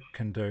Federer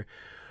can do.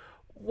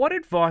 What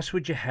advice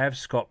would you have,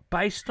 Scott,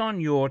 based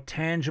on your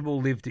tangible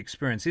lived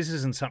experience? This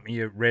isn't something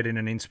you read in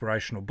an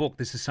inspirational book.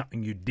 This is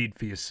something you did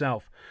for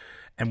yourself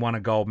and won a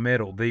gold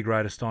medal, the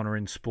greatest honour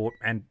in sport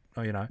and,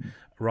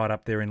 right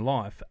up there in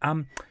life.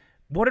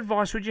 What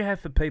advice would you have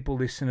for people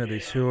listening to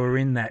this who are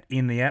in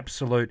the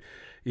absolute,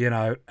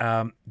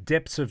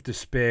 depths of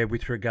despair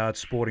with regards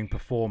sporting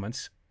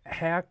performance?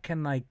 How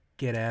can they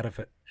get out of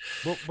it?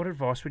 What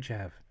advice would you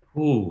have?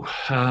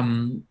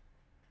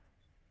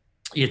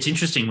 It's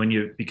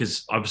interesting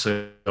because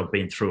obviously I've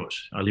been through it.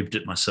 I lived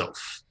it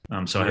myself.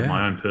 So I have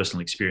my own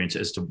personal experience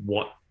as to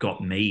what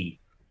got me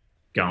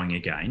going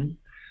again.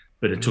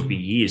 But it took me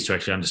years to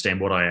actually understand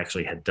what I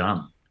actually had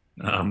done.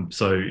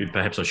 So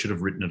perhaps I should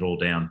have written it all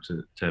down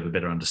to have a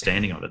better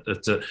understanding of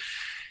it.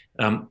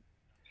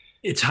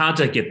 It's hard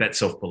to get that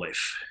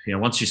self-belief.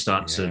 Once you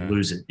start to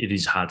lose it, it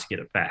is hard to get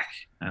it back.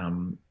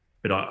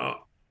 But I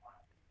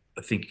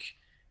think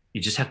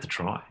you just have to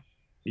try.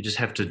 You just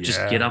have to just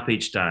get up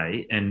each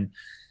day. And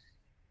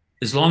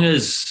as long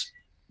as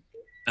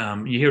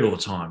you hear it all the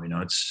time,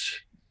 it's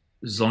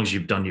as long as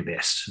you've done your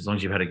best, as long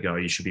as you've had a go,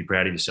 you should be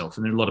proud of yourself.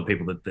 And there are a lot of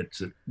people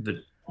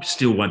that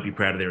still won't be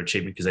proud of their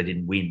achievement because they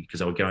didn't win,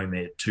 because they were going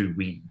there to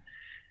win.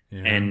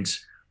 Yeah. And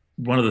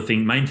one of the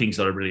main things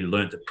that I really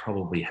learned that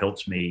probably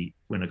helped me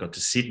when I got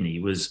to Sydney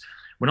was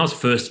when I was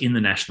first in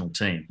the national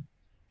team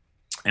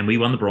and we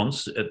won the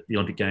bronze at the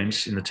Olympic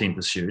Games in the team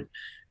pursuit.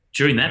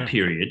 During that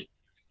period,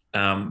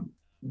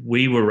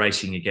 we were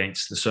racing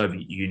against the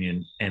Soviet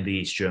Union and the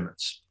East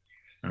Germans.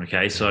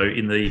 Okay, so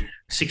in the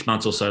 6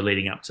 months or so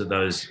leading up to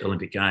those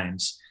Olympic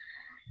Games,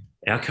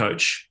 our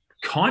coach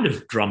kind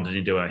of drummed it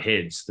into our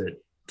heads that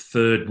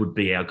third would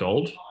be our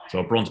gold. So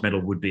a bronze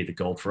medal would be the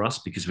gold for us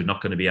because we're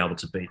not going to be able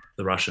to beat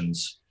the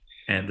Russians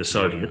and the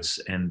Soviets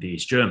and the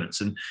East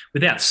Germans. And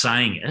without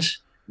saying it,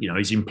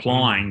 he's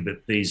implying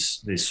that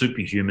they're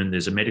superhuman,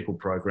 there's a medical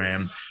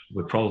program,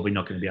 we're probably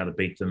not going to be able to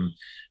beat them.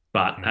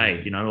 But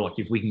hey,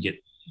 if we can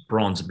get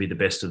bronze and be the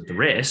best of the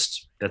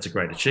rest, that's a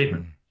great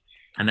achievement.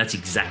 And that's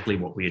exactly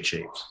what we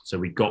achieved. So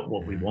we got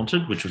what we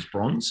wanted, which was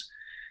bronze.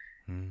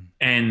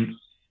 And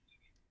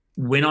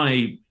when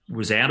I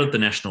was out of the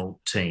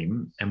national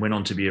team and went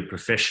on to be a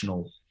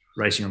professional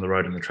racing on the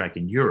road and the track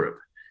in Europe,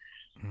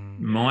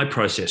 my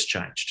process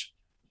changed.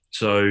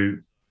 So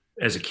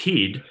as a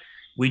kid,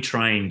 we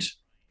trained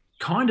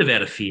kind of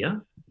out of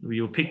fear.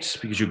 You were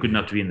picked because you're good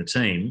enough to be in the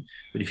team.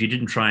 But if you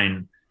didn't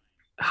train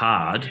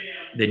hard,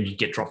 then you'd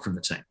get dropped from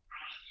the team.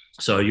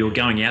 So you're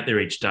going out there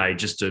each day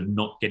just to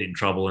not get in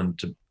trouble and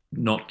to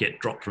not get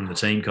dropped from the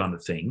team kind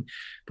of thing.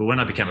 But when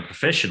I became a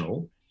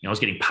professional, I was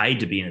getting paid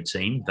to be in a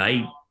team.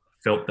 They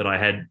felt that I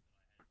had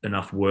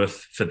enough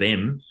worth for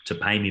them to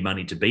pay me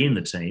money to be in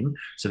the team.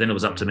 So then it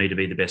was up to me to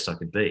be the best I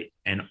could be.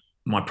 And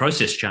my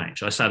process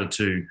changed. I started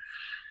to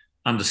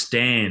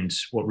understand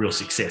what real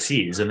success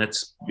is. And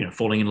that's,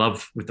 falling in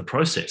love with the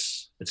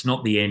process. It's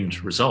not the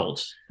end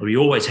result. We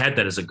always had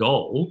that as a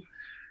goal,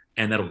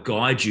 and that'll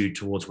guide you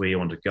towards where you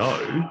want to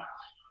go.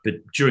 But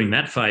during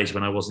that phase,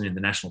 when I wasn't in the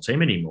national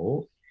team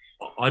anymore,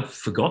 I'd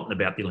forgotten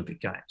about the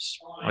Olympic Games.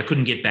 I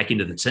couldn't get back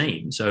into the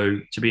team. So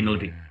to be an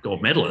Olympic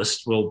gold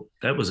medalist, well,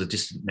 that was a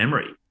distant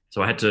memory.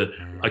 So I had to,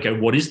 okay,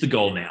 what is the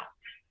goal now?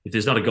 If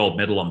there's not a gold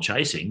medal I'm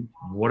chasing,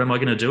 what am I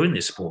going to do in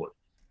this sport?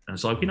 And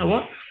it's like, you know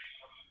what?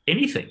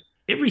 Anything,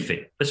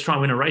 everything. Let's try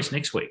and win a race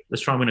next week.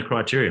 Let's try and win a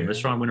criterium. Let's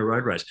try and win a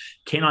road race.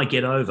 Can I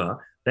get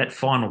over that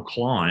final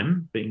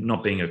climb,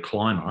 not being a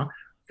climber?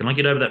 Can I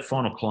get over that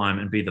final climb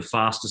and be the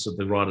fastest of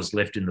the riders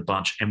left in the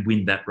bunch and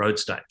win that road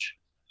stage?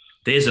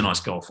 There's a nice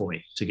goal for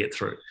me to get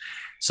through.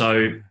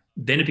 So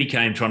then it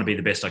became trying to be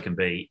the best I can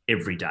be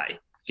every day,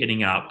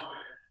 getting up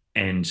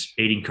and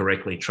eating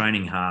correctly,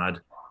 training hard,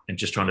 and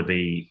just trying to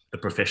be a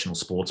professional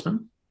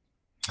sportsman.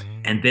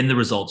 And then the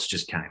results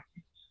just came.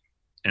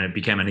 And it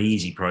became an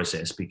easy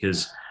process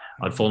because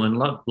I'd fallen in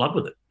love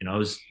with it. There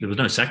was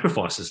no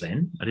sacrifices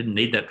then. I didn't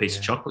need that piece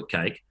of chocolate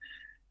cake.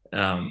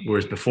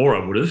 Whereas before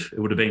it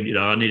would have been,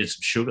 I needed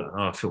some sugar.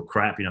 Oh, I feel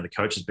crap. The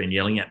coach has been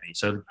yelling at me.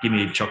 So give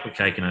me a chocolate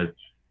cake and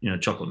a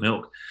chocolate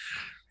milk.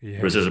 Yeah.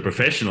 Whereas as a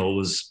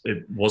professional,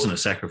 it wasn't a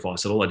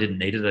sacrifice at all. I didn't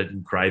need it. I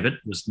didn't crave it. It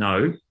was,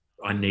 no,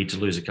 I need to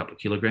lose a couple of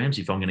kilograms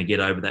if I'm going to get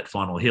over that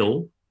final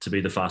hill to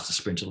be the fastest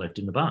sprinter left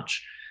in the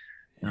bunch.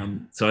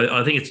 So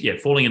I think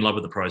it's, falling in love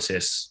with the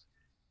process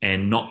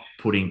and not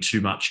putting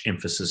too much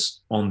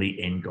emphasis on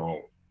the end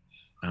goal.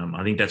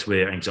 I think that's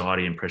where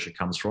anxiety and pressure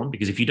comes from,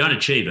 because if you don't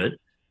achieve it,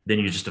 then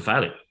you're just a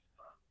failure.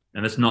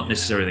 And that's not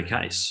necessarily the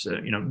case.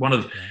 One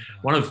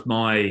of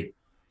my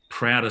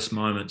proudest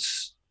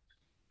moments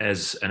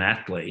as an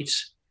athlete,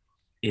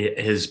 it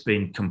has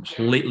been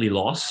completely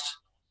lost,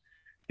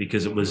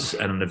 because it was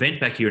at an event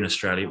back here in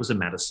Australia. It was a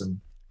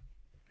Madison.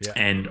 Yeah.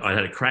 And I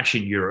had a crash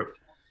in Europe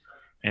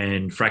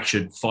and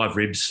fractured 5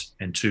 ribs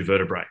and 2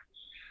 vertebrae.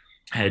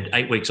 Had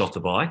 8 weeks off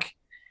the bike.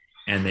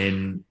 And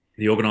then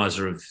the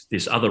organiser of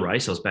this other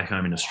race, I was back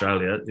home in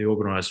Australia, the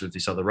organiser of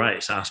this other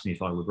race asked me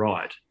if I would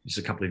ride. This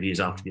is a couple of years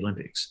after the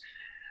Olympics.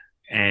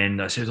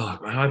 And I said,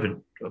 I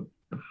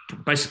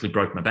basically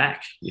broke my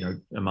back,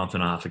 a month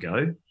and a half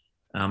ago.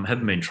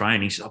 Haven't been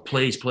training. He said,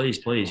 please.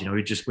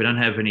 We don't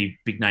have any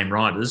big name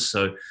riders.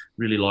 So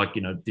really like,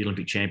 the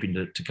Olympic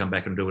champion to come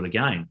back and do it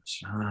again.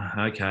 So,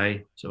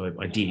 okay. So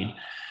I did.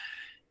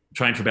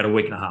 Trained for about a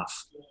week and a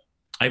half,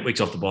 8 weeks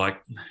off the bike,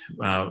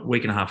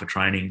 week and a half of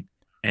training,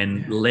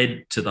 and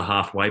led to the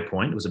halfway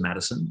point. It was a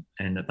Madison.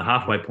 And at the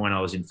halfway point, I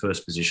was in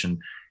first position.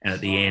 And at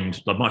the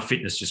end, my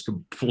fitness just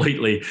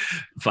completely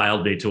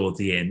failed me towards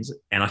the end.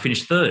 And I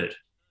finished third.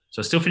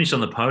 So I still finished on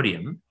the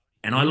podium.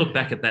 And I look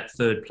back at that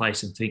third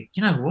place and think,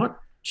 you know what?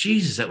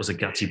 Jesus, that was a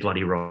gutsy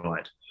bloody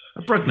ride.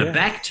 I broke my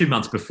back 2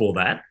 months before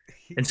that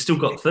and still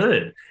got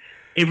third.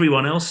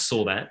 Everyone else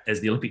saw that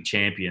as the Olympic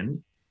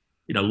champion,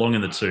 long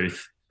in the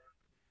tooth,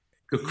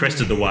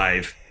 crested the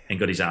wave and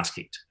got his ass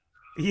kicked.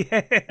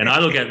 Yeah. And I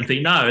look at it and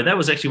think, no, that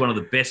was actually one of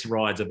the best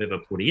rides I've ever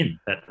put in,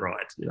 that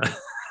ride.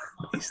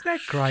 Isn't that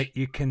great?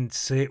 You can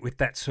see it with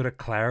that sort of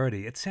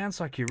clarity. It sounds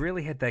like you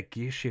really had that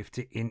gear shift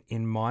in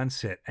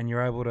mindset, and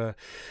you're able to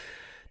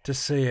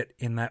see it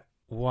in that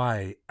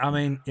way. I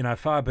mean,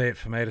 far be it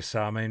for me to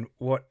say,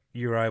 what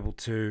you're able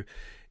to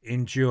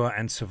endure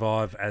and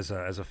survive as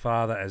a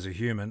father, as a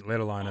human, let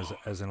alone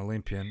as an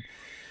Olympian,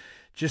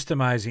 just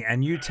amazing.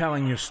 And you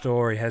telling your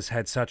story has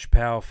had such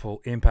powerful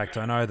impact.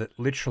 I know that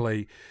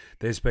literally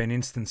there's been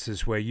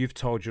instances where you've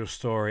told your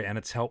story and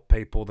it's helped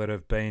people that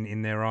have been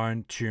in their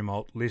own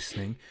tumult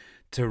listening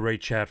to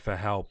reach out for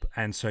help.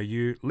 And so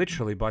you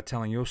literally, by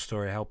telling your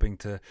story, helping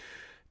to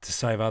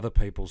save other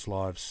people's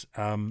lives.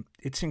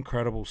 It's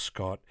incredible,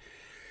 Scott.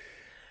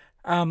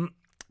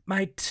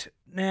 Mate,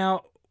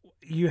 now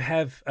you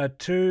have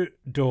 2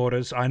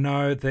 daughters. I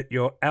know that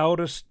your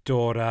eldest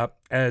daughter,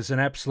 as an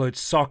absolute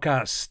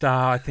soccer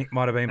star, I think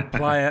might have been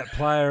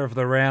player of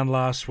the round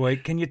last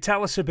week. Can you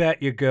tell us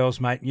about your girls,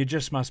 mate? You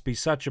just must be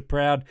such a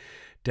proud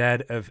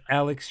dad of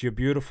Alex, your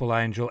beautiful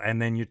angel,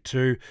 and then your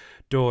 2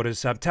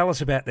 daughters. Tell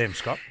us about them,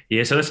 Scott.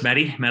 Yeah, so that's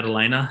Maddie,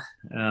 Madalena.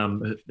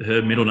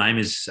 Her middle name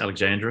is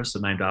Alexandra, so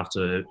named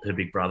after her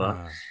big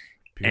brother.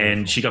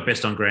 And she got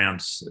best on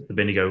ground at the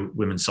Bendigo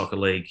Women's Soccer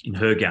League in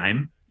her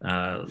game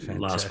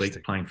last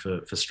week, playing for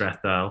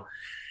Strathdale.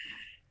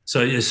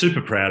 So yeah,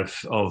 super proud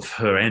of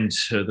her and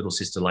her little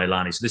sister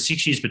Leilani. So there's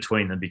 6 years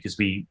between them, because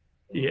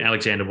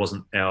Alexander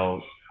wasn't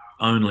our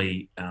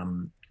only,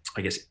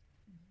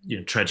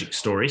 tragic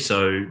story.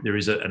 So there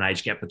is an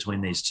age gap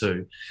between these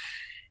 2.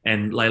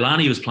 And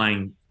Leilani was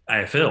playing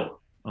AFL,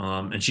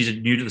 and she's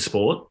new to the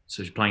sport,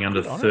 so she's playing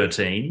under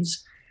 13s.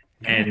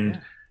 Yeah.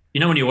 And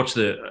when you watch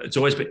it's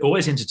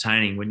always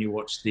entertaining when you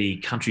watch the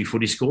country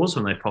footy scores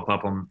when they pop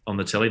up on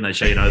the telly and they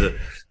show the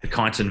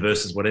Kyneton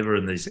versus whatever,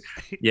 and these.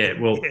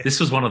 This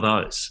was one of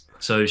those.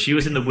 So she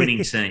was in the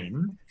winning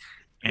team,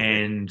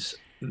 and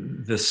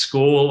the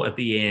score at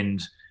the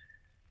end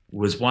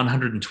was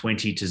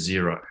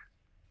 120-0.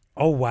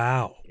 Oh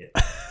wow! Yeah.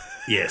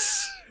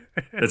 Yes.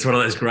 That's one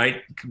of those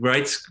great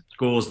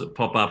scores that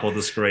pop up on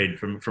the screen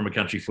from a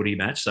country footy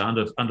match. So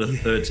under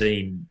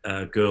 13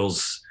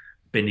 girls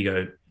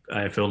Bendigo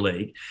AFL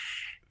League,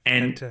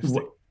 and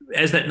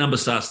as that number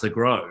starts to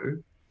grow,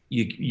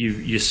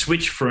 you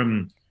switch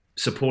from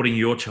supporting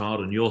your child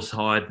and your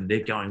side, and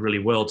they're going really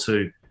well,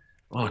 to,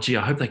 oh gee,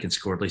 I hope they can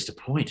score at least a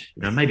point,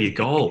 maybe a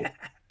goal.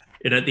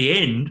 And at the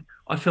end,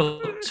 I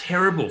felt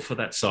terrible for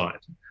that side.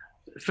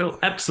 I felt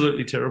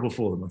absolutely terrible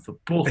for them. I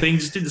thought, poor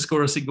things, didn't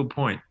score a single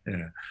point.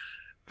 Yeah.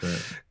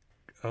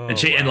 And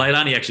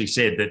Leilani actually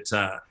said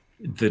that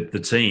the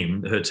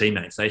team, her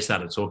teammates, they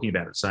started talking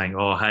about it, saying,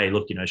 "Oh, hey,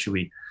 look, should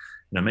we,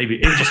 maybe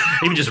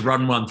even just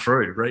run one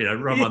through,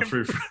 one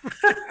through,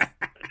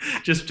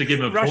 just to give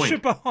them a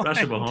point,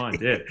 rush it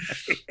behind, yeah."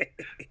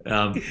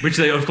 Which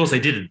of course they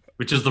didn't,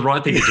 which is the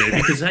right thing to do,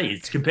 because hey,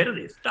 it's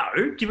competitive.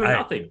 No, give them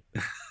nothing.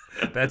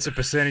 That's a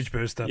percentage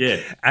booster.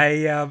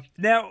 Yeah.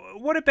 Now,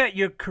 what about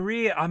your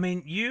career? I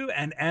mean, you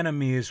and Anna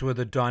Meares were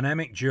the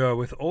dynamic duo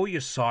with all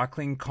your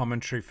cycling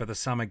commentary for the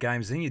Summer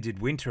Games. Then you did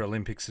Winter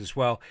Olympics as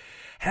well.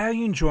 How are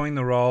you enjoying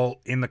the role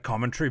in the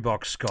commentary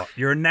box, Scott?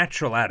 You're a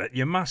natural at it.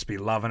 You must be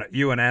loving it.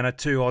 You and Anna,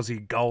 two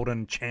Aussie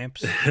golden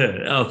champs.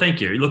 Oh,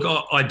 thank you. Look,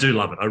 I do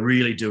love it. I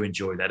really do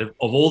enjoy that. Of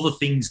all the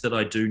things that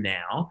I do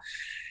now,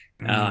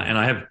 and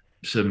I have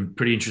some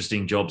pretty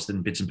interesting jobs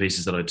and bits and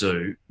pieces that I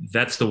do,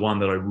 that's the one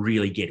that I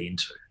really get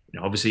into.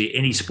 Obviously,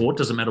 any sport,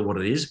 doesn't matter what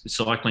it is.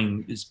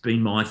 Cycling has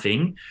been my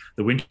thing.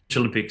 The Winter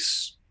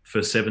Olympics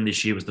for 7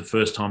 this year was the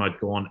first time I'd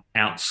gone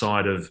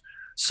outside of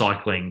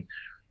cycling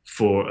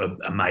for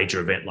a major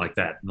event like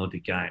that, an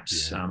Olympic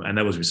Games. Yeah. And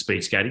that was with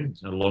speed skating,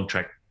 long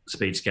track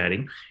speed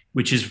skating,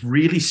 which is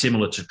really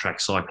similar to track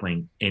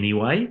cycling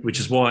anyway, which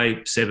is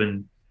why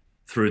 7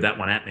 threw that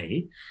one at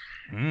me.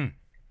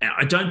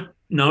 I don't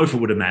know if it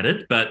would have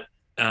mattered, but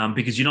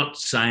because you're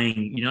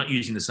not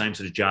using the same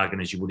sort of jargon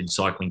as you would in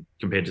cycling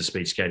compared to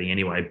speed skating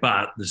anyway,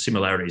 but the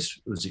similarities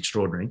was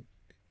extraordinary.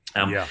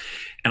 And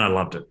I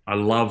loved it. I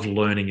love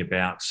learning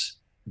about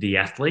the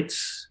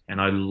athletes,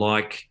 and I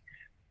like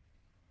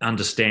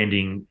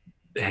understanding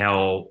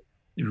how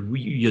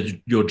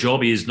your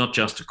job is not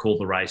just to call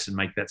the race and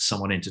make that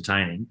somewhat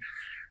entertaining,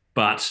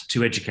 but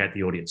to educate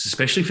the audience,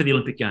 especially for the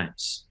Olympic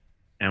Games.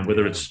 And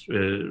whether it's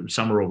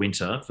summer or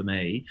winter, for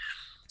me,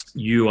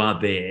 you are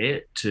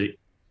there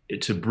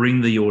to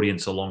bring the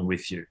audience along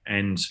with you.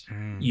 And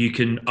you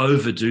can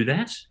overdo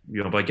that,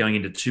 by going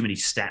into too many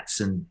stats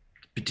and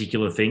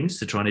particular things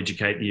to try and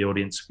educate the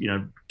audience,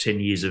 10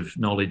 years of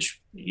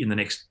knowledge in the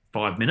next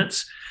 5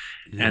 minutes.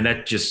 Yeah. And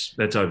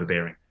that's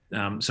overbearing.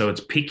 So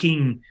it's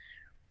picking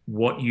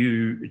what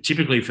you,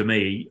 typically for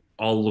me,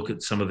 I'll look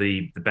at some of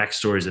the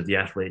backstories of the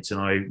athletes, and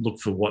I look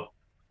for what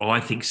I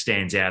think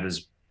stands out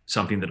as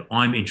something that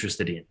I'm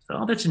interested in.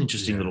 So, that's an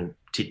interesting little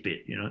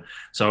tidbit,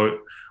 So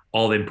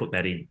I'll then put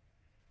that in.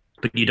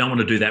 But you don't want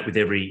to do that with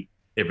every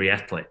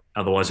athlete.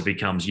 Otherwise it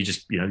becomes,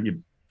 you're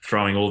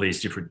throwing all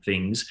these different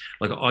things.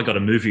 Like, I got a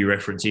movie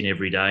reference in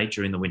every day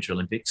during the Winter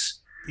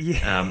Olympics.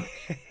 Yeah.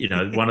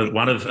 One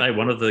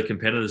of the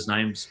competitors'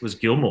 names was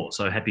Gilmore,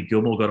 so Happy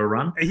Gilmore got a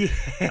run. Yeah,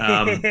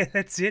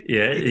 that's it.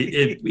 Yeah,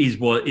 it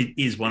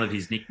is one of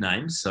his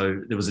nicknames.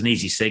 So there was an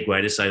easy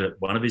segue to say that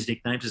one of his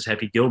nicknames is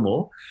Happy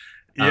Gilmore.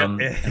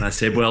 And I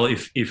said, well,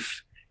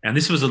 if and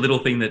this was a little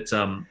thing that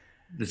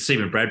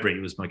Stephen Bradbury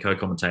was my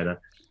co-commentator.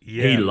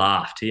 Yeah. He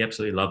laughed. He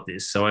absolutely loved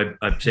this. So I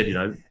said,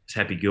 it's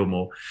Happy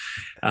Gilmore.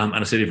 And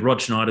I said, if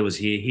Rod Schneider was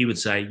here, he would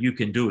say, you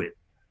can do it.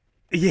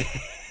 Yeah.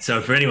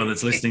 So for anyone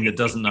that's listening that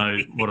doesn't know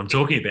what I'm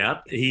talking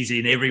about, he's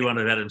in every one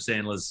of Adam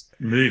Sandler's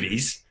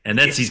movies, and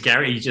that's his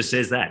character. He just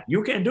says that,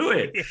 you can do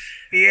it.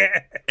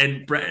 Yeah.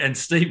 And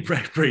Steve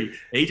Bradbury,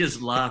 he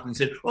just laughed and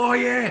said, oh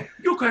yeah,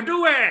 you can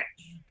do it.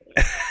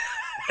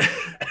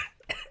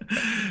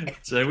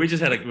 So we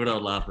just had a good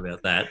old laugh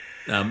about that.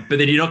 But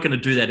then you're not going to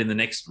do that in the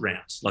next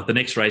rounds. Like, the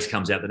next race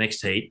comes out, the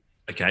next heat,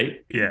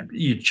 okay? Yeah.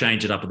 You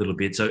change it up a little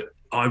bit. So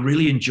I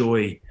really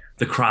enjoy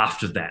the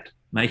craft of that,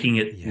 making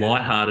it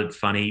lighthearted,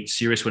 funny,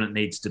 serious when it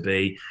needs to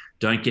be.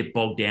 Don't get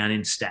bogged down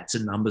in stats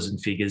and numbers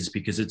and figures,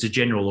 because it's a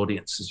general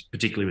audience,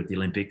 particularly with the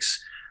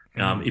Olympics.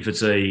 If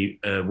it's a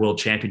World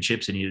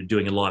Championships and you're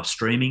doing a live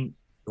streaming,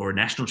 or a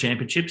national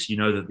championships,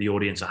 that the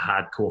audience are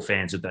hardcore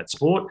fans of that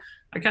sport.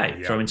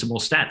 Okay, throw in some more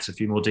stats, a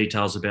few more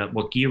details about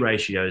what gear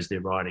ratios they're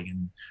riding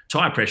and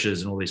tyre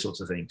pressures and all these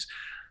sorts of things.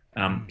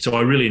 So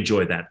I really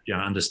enjoy that,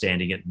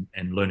 understanding it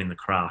and learning the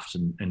craft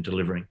and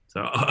delivering.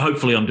 So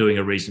hopefully I'm doing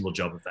a reasonable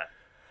job of that.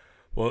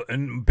 Well,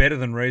 and better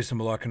than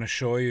reasonable, I can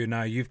assure you.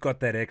 No, you've got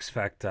that X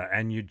factor,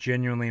 and you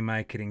genuinely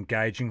make it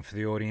engaging for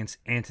the audience,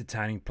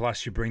 entertaining,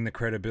 plus you bring the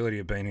credibility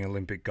of being an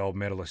Olympic gold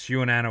medalist.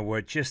 You and Anna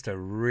were just a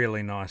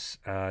really nice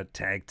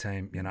tag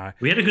team,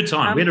 We had a good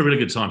time. We had a really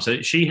good time.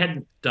 So she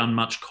hadn't done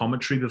much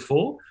commentary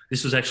before.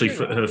 This was actually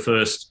her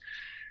first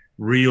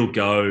real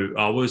go.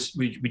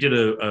 We did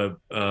it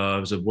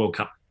was a World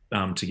Cup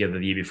together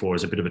the year before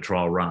as a bit of a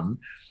trial run.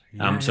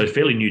 So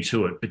fairly new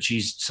to it, but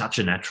she's such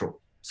a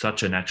natural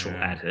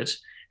at it.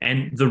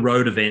 And the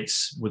road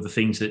events were the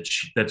things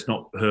that's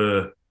not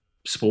her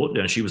sport.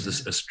 She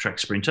was a track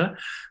sprinter.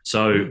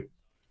 So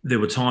there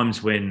were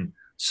times when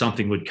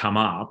something would come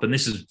up, and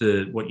this is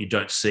what you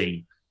don't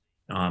see,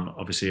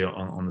 obviously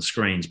on the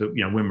screens, but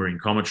when we're in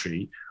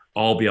commentary,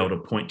 I'll be able to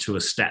point to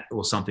a stat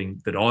or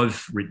something that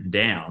I've written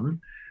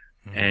down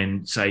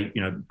and say,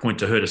 point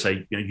to her to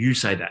say, you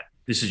say that,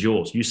 this is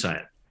yours, you say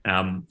it.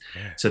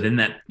 So then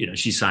that,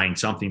 she's saying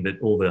something that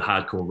all the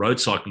hardcore road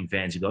cycling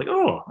fans would be like,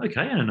 oh,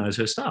 okay, Anna knows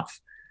her stuff.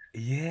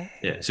 Yeah.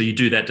 So you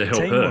do that to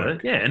help her.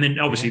 Yeah. And then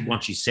obviously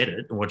once she said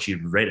it and once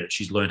you've read it,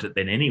 she's learnt it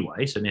then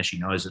anyway. So now she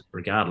knows it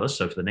regardless.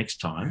 So for the next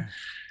time.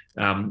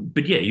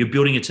 But you're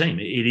building a team.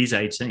 It is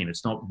a team.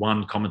 It's not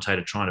one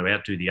commentator trying to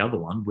outdo the other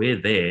one.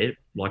 We're there,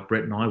 like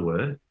Brett and I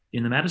were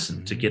in the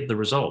Madison, to get the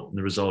result. And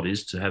the result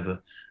is to have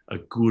a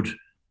good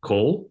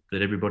call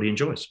that everybody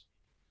enjoys.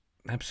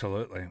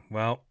 Absolutely.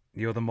 Well,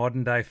 You're the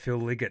modern day Phil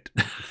Liggett.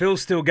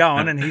 Phil's still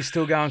going and he's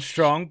still going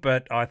strong,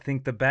 but I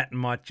think the baton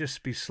might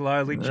just be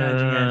slowly changing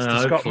hands to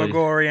Scott Hopefully.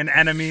 McGrory and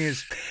Anna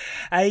Mears.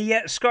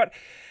 Scott,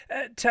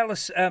 tell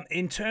us,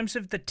 in terms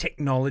of the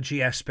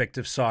technology aspect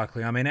of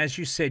cycling, I mean, as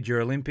you said,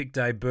 your Olympic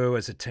debut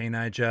as a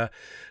teenager,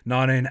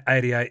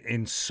 1988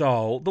 in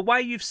Seoul, the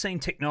way you've seen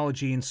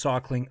technology in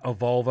cycling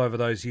evolve over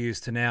those years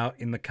to now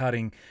in the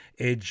cutting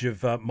edge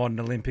of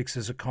modern Olympics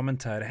as a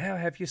commentator, how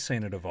have you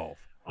seen it evolve?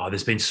 Oh,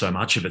 there's been so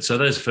much of it. So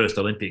those first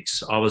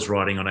Olympics, I was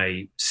riding on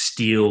a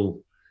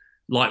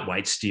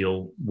lightweight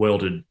steel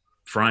welded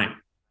frame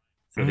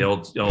for the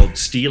old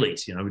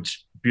Steelies,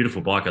 which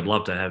beautiful bike. I'd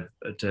love to have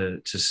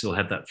to still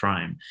have that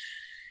frame.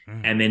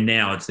 And then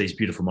now it's these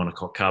beautiful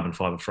monocoque carbon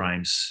fiber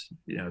frames,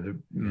 the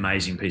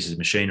amazing pieces of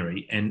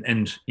machinery.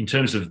 And in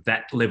terms of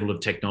that level of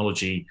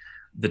technology,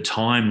 the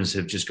times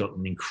have just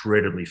gotten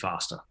incredibly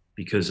faster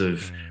because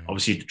of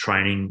obviously the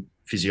training,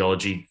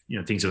 physiology,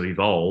 things have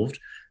evolved.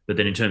 But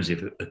then in terms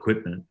of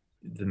equipment,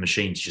 the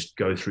machines just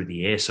go through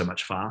the air so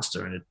much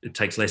faster, and it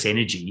takes less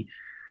energy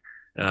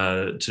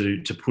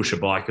to push a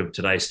bike of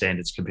today's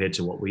standards compared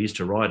to what we used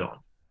to ride on.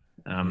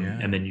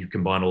 And then you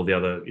combine all the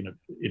other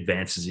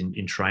advances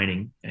in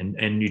training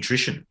and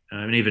nutrition,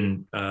 and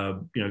even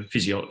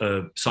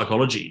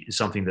psychology is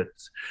something that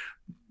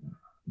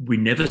we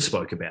never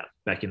spoke about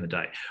back in the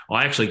day.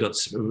 I actually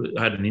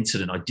had an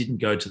incident. I didn't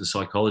go to the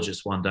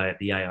psychologist one day at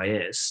the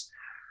AIS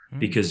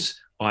because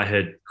I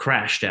had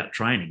crashed out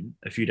training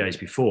a few days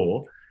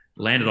before,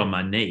 landed on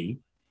my knee.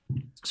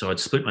 So I'd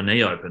split my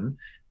knee open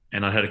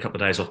and I had a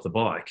couple of days off the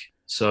bike.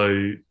 So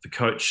the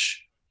coach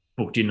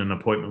booked in an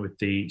appointment with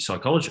the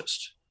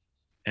psychologist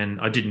and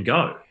I didn't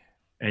go.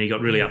 And he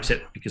got really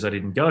upset because I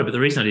didn't go. But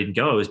the reason I didn't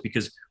go is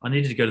because I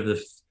needed to go to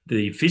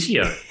the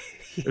physio.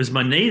 It was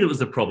my knee that was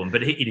the problem.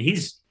 But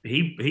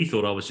he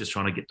thought I was just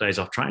trying to get days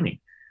off training.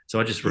 So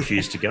I just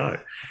refused to go.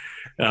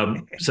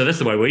 So that's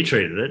the way we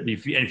treated it.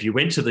 If you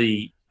went to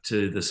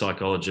the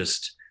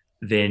psychologist,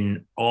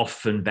 then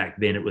often back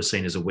then it was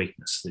seen as a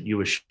weakness, that you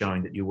were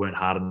showing that you weren't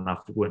hard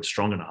enough, weren't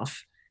strong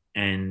enough,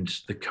 and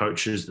the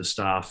coaches, the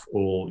staff,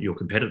 or your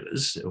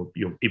competitors, or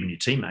even your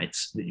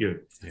teammates that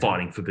you're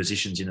fighting for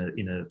positions in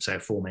a say a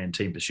 4-man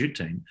team pursuit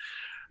team,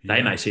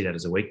 they may see that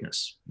as a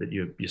weakness, that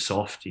you're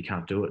soft, you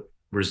can't do it.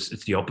 Whereas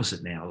it's the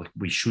opposite now. Like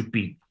we should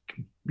be,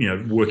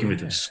 working with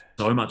them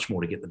so much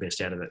more to get the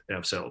best out of it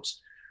ourselves.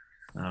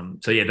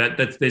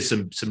 There's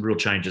some real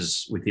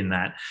changes within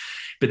that.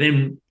 But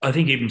then I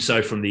think even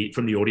so from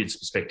the audience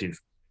perspective,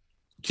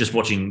 just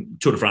watching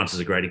Tour de France is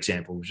a great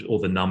example. All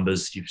the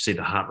numbers, you see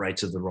the heart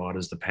rates of the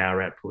riders, the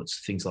power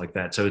outputs, things like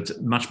that. So it's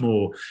much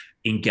more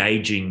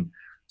engaging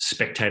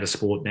spectator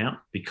sport now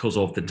because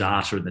of the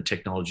data and the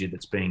technology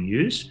that's being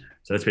used.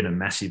 So that's been a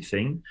massive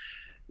thing.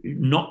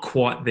 Not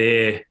quite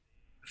there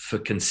for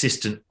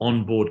consistent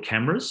onboard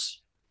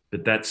cameras,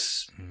 but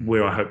that's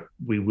where I hope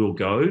we will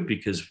go,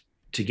 because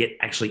to get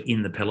actually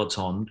in the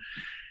peloton,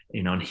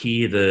 and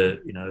hear the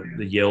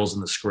yells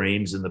and the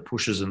screams and the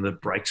pushes and the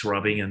brakes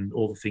rubbing and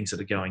all the things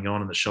that are going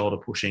on and the shoulder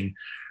pushing,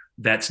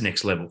 that's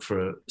next level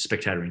for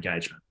spectator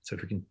engagement. So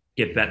if we can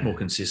get that more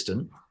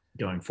consistent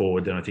going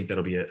forward, then I think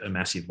that'll be a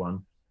massive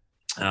one.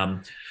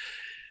 But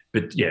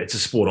it's a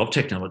sport of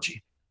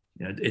technology.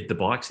 The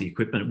bikes, the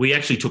equipment. We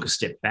actually took a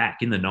step back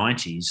in the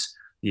 90s.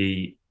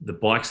 The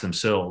bikes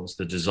themselves,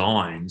 the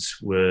designs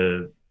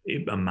were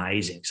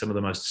amazing. Some of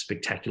the most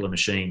spectacular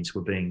machines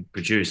were being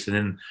produced, and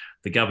then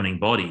the governing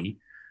body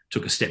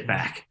took a step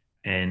back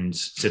and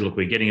said, look,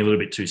 we're getting a little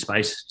bit too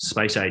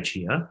space age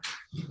here,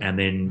 and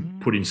then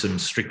put in some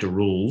stricter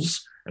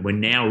rules, and we're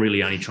now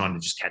really only trying to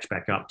just catch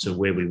back up to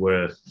where we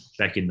were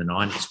back in the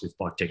 90s with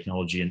bike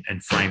technology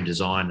and frame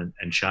design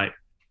and shape.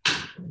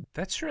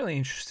 That's really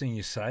interesting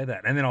you say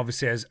that. And then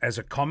obviously as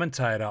a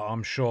commentator,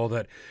 I'm sure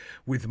that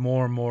with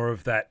more and more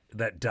of that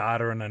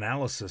data and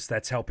analysis,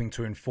 that's helping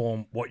to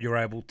inform what you're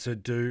able to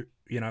do,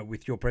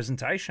 with your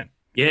presentation.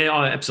 Yeah,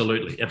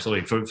 absolutely.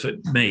 For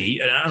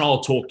me, and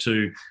I'll talk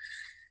to,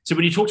 so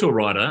when you talk to a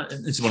rider,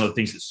 this is one of the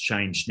things that's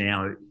changed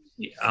now.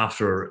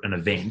 After an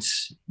event,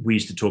 we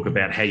used to talk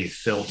about how you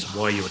felt,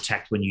 why you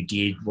attacked when you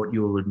did, what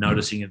you were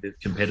noticing of the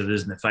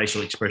competitors and their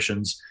facial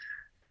expressions.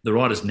 The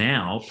riders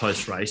now,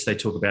 post-race, they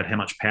talk about how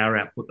much power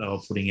output they were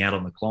putting out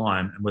on the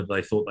climb and whether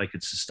they thought they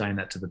could sustain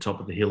that to the top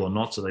of the hill or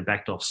not. So they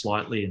backed off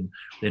slightly and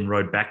then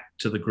rode back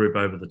to the group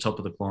over the top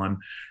of the climb.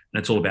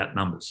 And it's all about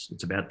numbers.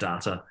 It's about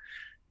data.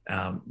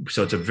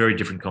 So it's a very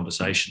different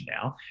conversation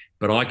now.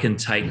 But I can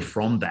take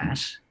from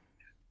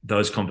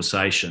those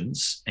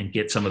conversations and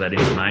get some of that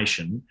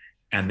information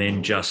and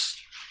then just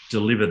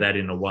deliver that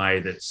in a way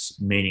that's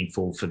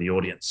meaningful for the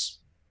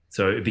audience.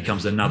 So it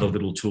becomes another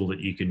little tool that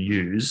you can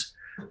use.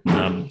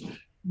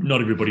 Not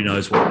everybody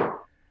knows what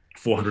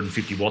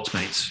 450 watts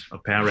means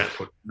of power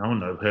output. No one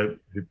knows.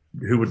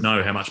 Who would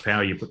know how much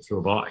power you put through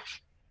a bike?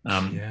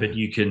 But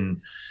you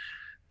can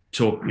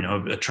talk,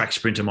 a track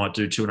sprinter might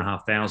do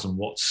 2,500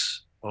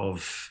 watts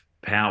of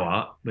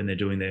power when they're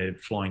doing their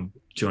flying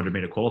 200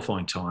 meter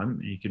qualifying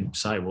time. You can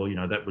say, well,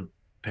 that would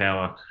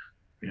power,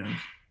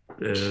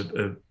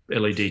 a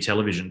LED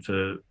television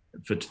for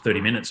for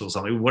 30 minutes or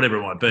something, whatever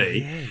it might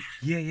be.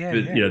 Yeah.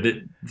 But, you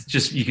know,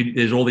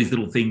 there's all these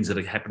little things that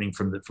are happening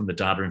from the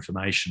data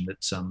information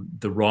that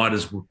the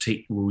writers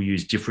will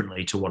use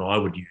differently to what I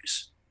would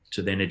use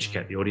to then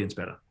educate the audience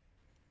better.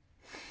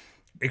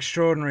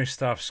 Extraordinary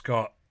stuff,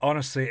 Scott.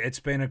 Honestly,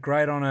 it's been a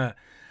great honour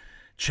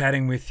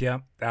chatting with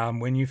you.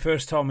 When you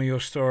first told me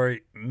your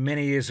story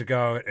many years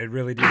ago, it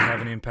really did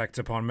have an impact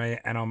upon me,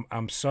 and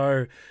I'm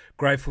so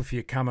grateful for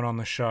you coming on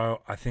the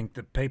show. I think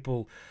that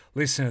people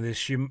listen to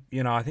this, you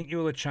know, I think you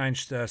will have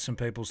changed some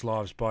people's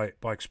lives by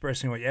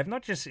expressing what you have,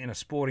 not just in a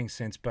sporting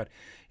sense, but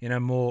in a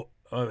more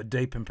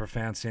deep and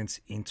profound sense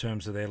in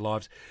terms of their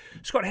lives.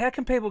 Scott, how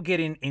can people get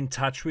in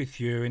touch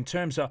with you in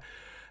terms of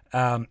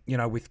you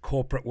know, with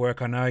corporate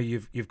work? I know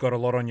you've got a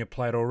lot on your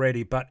plate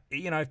already, but,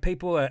 you know, if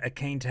people are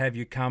keen to have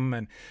you come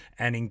and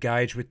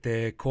engage with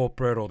their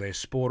corporate or their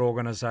sport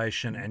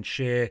organisation and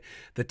share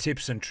the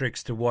tips and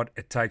tricks to what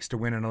it takes to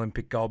win an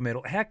Olympic gold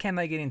medal, how can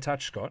they get in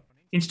touch, Scott?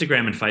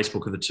 Instagram and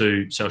Facebook are the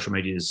two social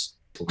medias.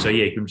 So,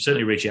 yeah, you can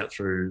certainly reach out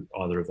through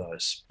either of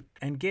those.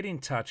 And get in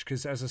touch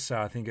because, as I say,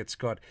 I think it's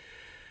got,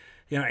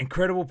 you know,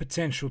 incredible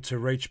potential to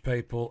reach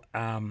people.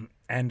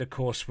 And, of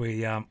course,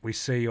 we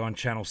see you on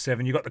Channel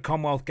 7. You've got the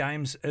Commonwealth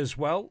Games as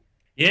well.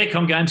 Yeah,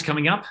 Com Games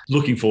coming up.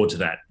 Looking forward to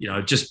that, you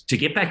know, just to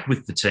get back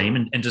with the team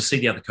and to see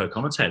the other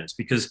co-commentators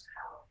because,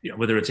 you know,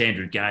 whether it's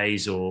Andrew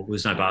Gaze or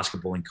there's no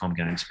basketball in Com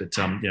Games, but,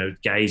 you know,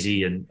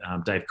 Gazy and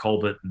Dave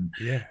Colbert and,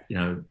 you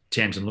know,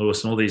 Tamsin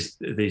Lewis and all these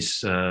you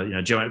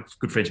know,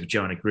 good friends with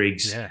Joanna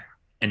Griggs. Yeah.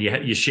 And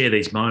you share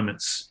these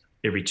moments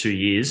every 2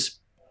 years,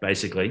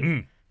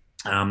 basically.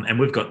 And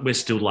we're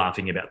still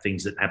laughing about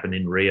things that happened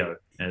in Rio,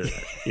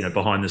 you know,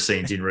 behind the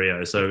scenes in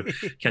Rio. So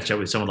catch up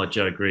with someone like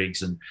Joe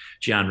Griggs and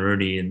Gian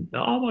Rooney and,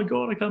 oh my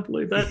God, I can't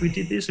believe that. We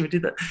did this and we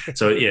did that.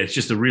 So yeah, it's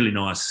just a really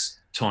nice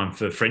time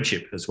for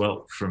friendship as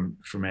well from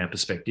our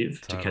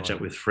perspective to catch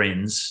up with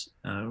friends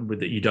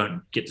that you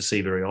don't get to see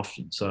very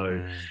often.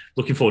 So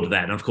looking forward to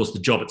that. And of course the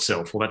job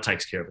itself, well, that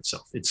takes care of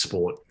itself. It's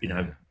sport, you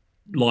know,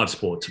 live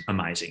sport's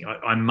amazing.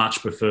 I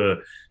much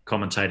prefer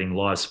commentating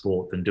live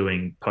sport than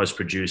doing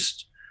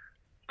post-produced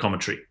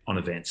commentary on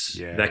events.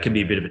 That can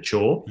be a bit of a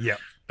chore.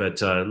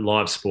 But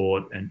live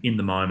sport and in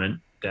the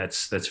moment,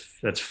 that's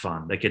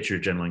fun. That gets your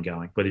adrenaline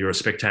going, whether you're a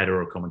spectator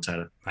or a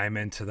commentator.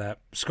 Amen to that.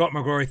 Scott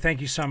McGrory, thank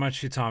you so much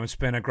for your time. It's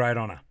been a great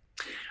honour.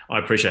 I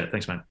appreciate it.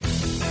 Thanks, mate.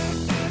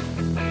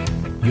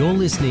 You're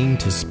listening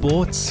to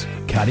Sports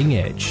Cutting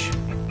Edge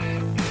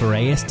for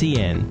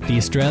ASTN, the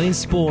Australian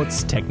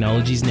Sports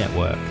Technologies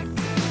Network.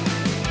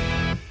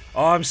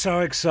 I'm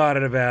so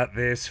excited about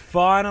this.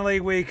 Finally,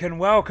 we can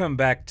welcome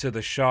back to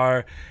the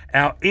show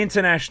our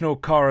international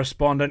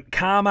correspondent,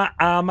 Karma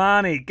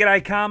Armani.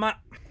 G'day, Karma.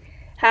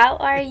 How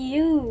are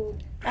you?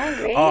 I'm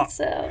great,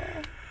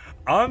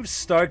 I'm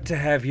stoked to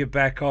have you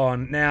back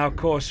on. Now, of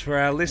course, for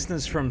our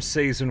listeners from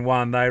Season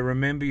 1, they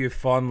remember you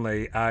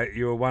fondly.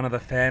 You were one of the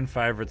fan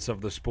favourites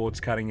of the Sports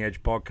Cutting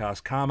Edge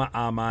podcast, Karma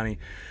Armani,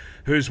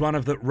 who's one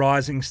of the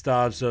rising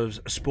stars of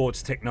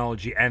sports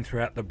technology and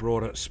throughout the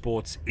broader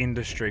sports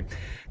industry.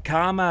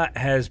 Karma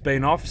has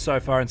been off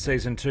so far in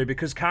Season 2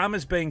 because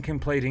Karma's been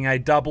completing a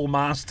double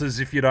Masters,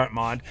 if you don't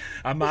mind,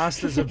 a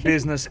Masters of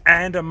Business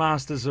and a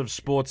Masters of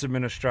Sports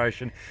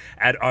Administration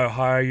at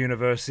Ohio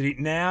University.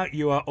 Now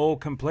you are all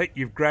complete.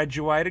 You've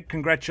graduated.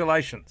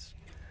 Congratulations.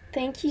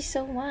 Thank you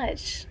so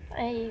much.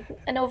 I'm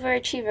an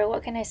overachiever.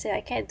 What can I say?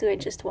 I can't do it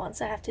just once.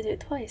 I have to do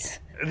it twice.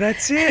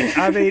 That's it.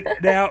 I mean,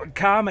 now,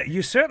 Karma,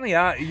 you certainly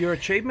are. Your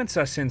achievements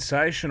are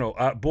sensational.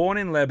 Born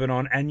in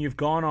Lebanon, and you've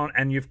gone on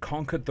and you've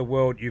conquered the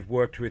world. You've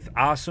worked with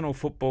Arsenal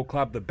Football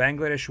Club, the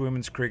Bangladesh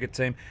women's cricket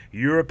team,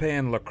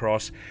 European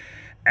lacrosse,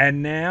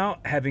 and now,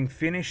 having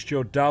finished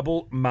your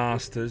double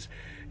masters,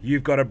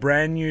 you've got a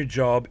brand new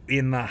job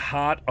in the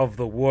heart of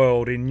the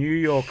world in New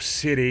York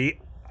City,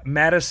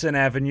 Madison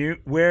Avenue.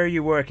 Where are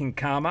you working,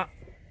 Karma?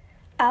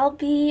 I'll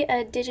be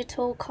a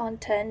digital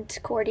content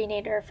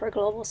coordinator for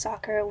global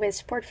soccer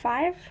with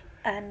Sport5,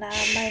 and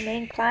my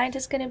main client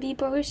is going to be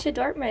Borussia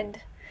Dortmund.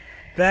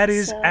 That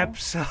is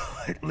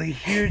absolutely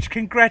huge.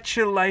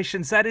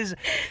 Congratulations.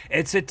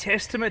 It's a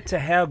testament to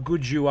how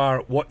good you are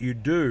at what you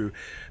do.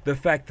 The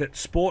fact that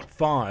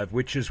Sport5,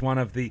 which is one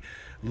of the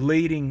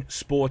leading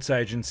sports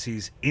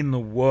agencies in the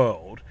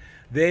world,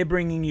 they're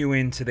bringing you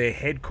into their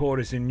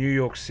headquarters in New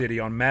York City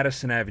on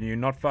Madison Avenue,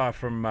 not far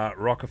from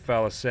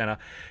Rockefeller Center.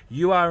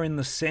 You are in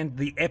the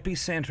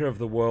epicenter of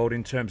the world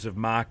in terms of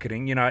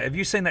marketing. You know, have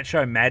you seen that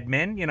show Mad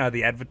Men? You know,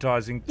 the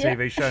advertising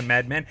TV show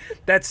Mad Men?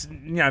 That's,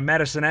 you know,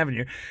 Madison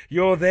Avenue.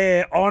 You're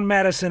there on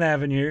Madison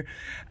Avenue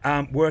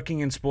working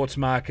in sports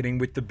marketing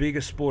with the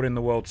biggest sport in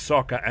the world,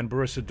 soccer, and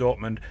Borussia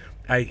Dortmund,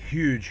 a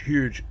huge,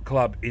 huge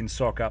club in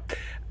soccer.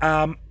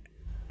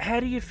 How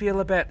do you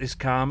feel about this,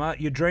 Karma?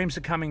 Your dreams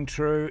are coming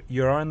true.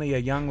 You're only a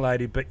young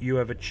lady, but you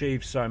have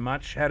achieved so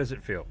much. How does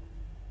it feel?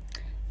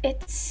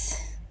 It's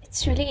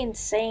really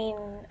insane.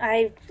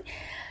 I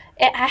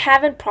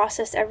haven't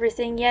processed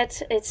everything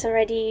yet. It's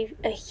already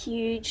a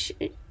huge,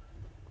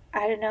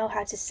 I don't know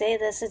how to say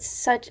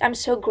this. I'm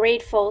so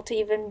grateful to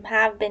even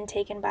have been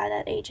taken by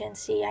that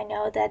agency. I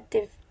know that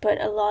they've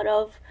put a lot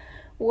of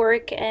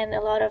work and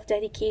a lot of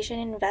dedication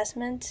and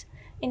investment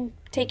in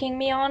taking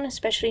me on,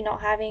 especially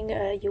not having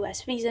a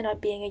US visa, not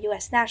being a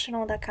US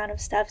national, that kind of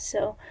stuff.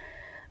 So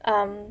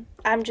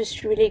I'm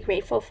just really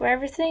grateful for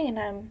everything, and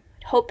I'm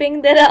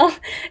hoping that I'll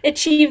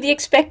achieve the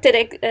expected,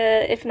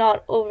 if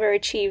not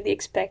overachieve the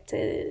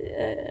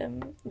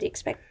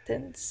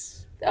expectance.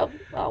 Oh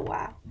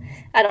wow,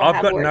 I don't I've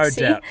have got words. no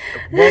See? doubt.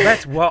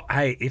 Well,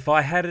 hey, if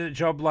I had a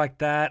job like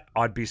that,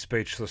 I'd be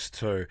speechless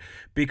too.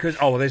 Because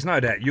there's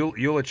no doubt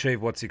you'll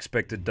achieve what's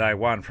expected day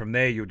one. From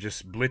there, you'll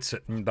just blitz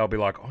it, and they'll be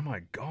like, "Oh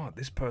my god,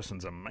 this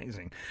person's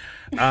amazing."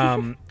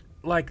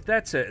 Like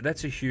that's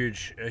a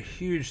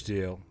huge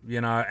deal,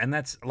 and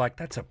that's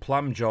a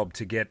plum job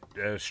to get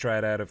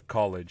straight out of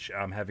college,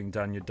 having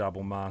done your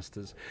double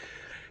masters.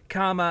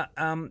 Karma,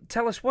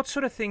 tell us what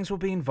sort of things will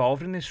be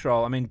involved in this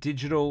role. I mean,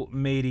 digital,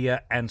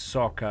 media, and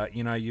soccer.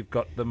 You've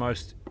got the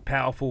most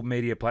powerful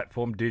media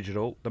platform,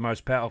 digital, the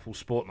most powerful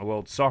sport in the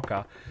world,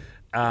 soccer.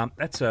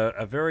 That's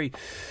a very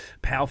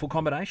powerful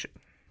combination.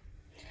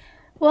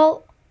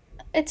 Well,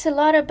 it's a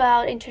lot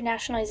about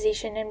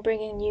internationalization and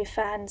bringing new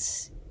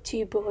fans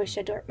to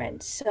Borussia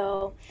Dortmund.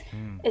 So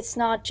it's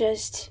not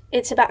just,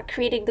 it's about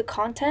creating the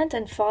content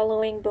and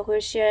following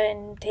Borussia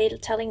and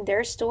telling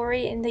their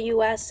story in the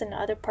US and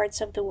other parts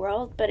of the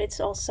world, but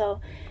it's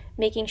also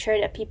making sure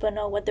that people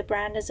know what the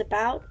brand is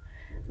about,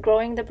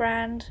 growing the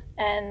brand,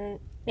 and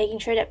making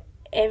sure that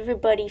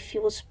everybody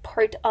feels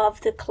part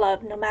of the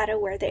club no matter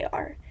where they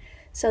are.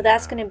 So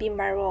that's going to be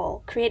my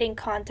role, creating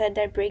content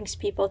that brings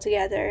people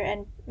together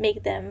and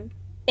make them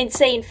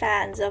insane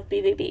fans of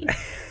BVB,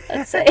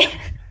 let's say.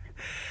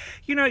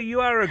 You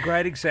are a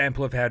great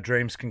example of how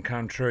dreams can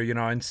come true.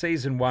 In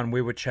season 1,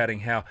 we were chatting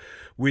how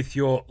with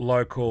your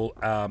local,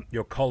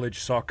 your college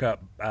soccer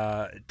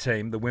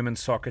team, the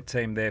women's soccer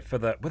team there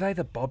were they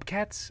the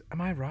Bobcats?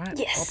 Am I right?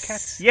 Yes.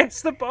 Bobcats?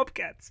 Yes, the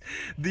Bobcats.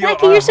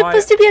 Mikey, you're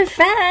supposed to be a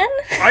fan.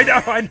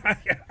 I know.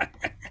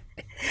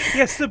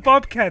 Yes, the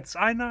Bobcats.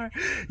 I know.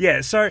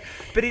 Yeah,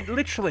 but it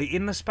literally,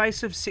 in the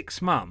space of 6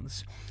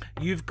 months,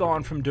 you've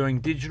gone from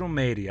doing digital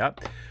media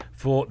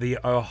for the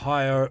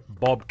Ohio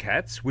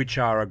Bobcats, which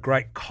are a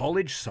great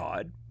college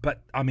side,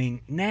 but I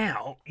mean,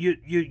 now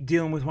you're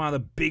dealing with one of the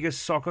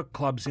biggest soccer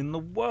clubs in the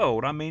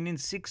world. I mean, in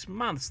 6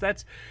 months,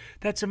 that's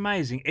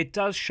amazing. It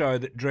does show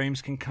that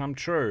dreams can come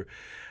true.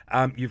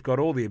 You've got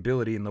all the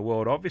ability in the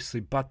world, obviously,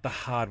 but the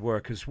hard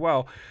work as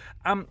well.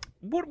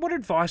 What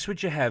advice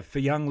would you have for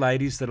young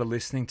ladies that are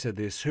listening to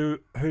this who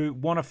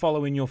want to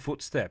follow in your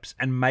footsteps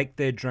and make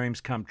their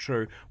dreams come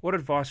true? What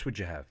advice would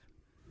you have?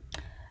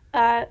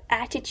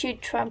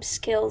 Attitude trumps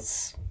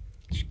skills.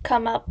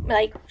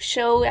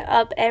 Show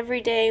up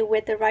every day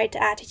with the right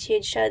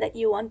attitude, show that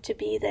you want to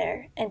be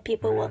there, and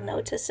people will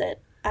notice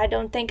it. I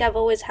don't think I've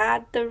always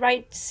had the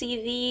right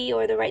CV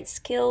or the right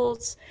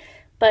skills,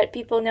 but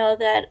people know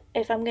that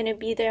if I'm going to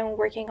be there and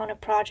working on a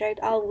project,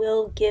 I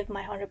will give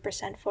my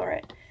 100% for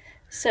it.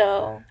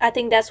 So I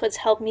think that's what's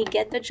helped me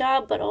get the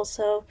job, but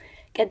also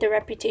get the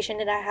reputation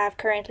that I have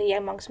currently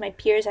amongst my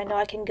peers. I know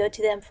I can go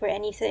to them for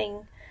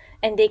anything,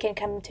 and they can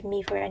come to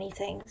me for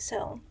anything.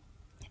 So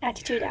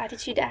attitude.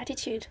 That's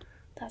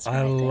what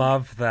I think.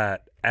 Love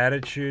that.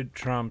 Attitude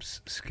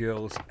trumps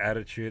skills.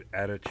 Attitude.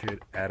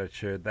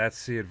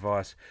 That's the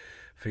advice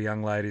for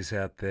young ladies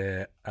out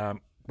there.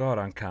 Well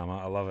done, Karma.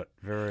 I love it.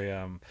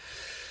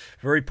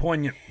 Very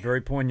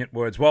poignant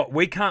words. Well,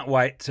 we can't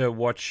wait to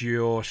watch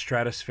your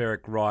stratospheric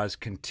rise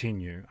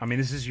continue. I mean,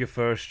 this is your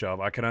first job.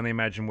 I can only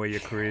imagine where your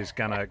career is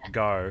going to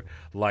go.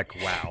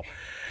 Wow.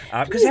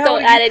 Please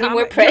don't add any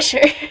more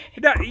pressure.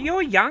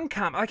 You're young,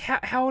 Karma.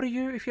 How old are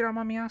you, if you don't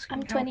mind me asking?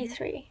 I'm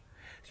 23.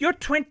 You're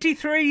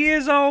 23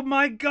 years old,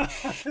 my God.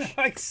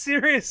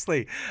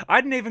 Seriously. I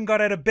hadn't even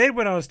got out of bed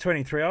when I was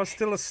 23. I was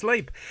still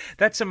asleep.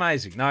 That's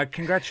amazing. No,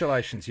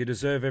 congratulations. You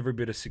deserve every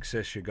bit of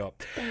success you got.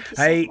 Thank you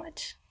so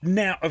much.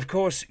 Now, of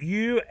course,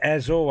 you,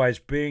 as always,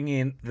 bring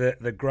in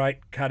the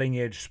great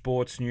cutting-edge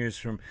sports news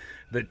from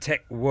the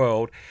tech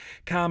world.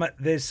 Karma,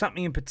 there's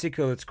something in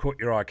particular that's caught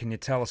your eye. Can you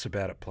tell us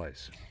about it,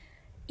 please?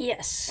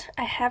 Yes,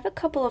 I have a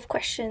couple of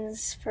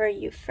questions for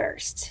you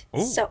first.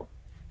 Ooh. So,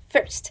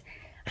 first,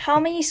 how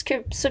many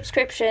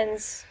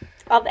subscriptions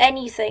of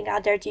anything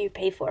out there do you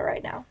pay for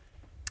right now?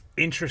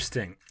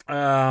 Interesting.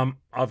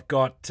 I've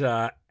got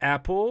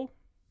Apple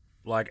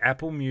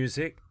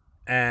Music,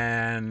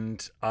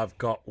 and I've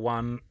got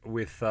one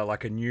with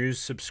a news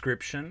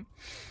subscription.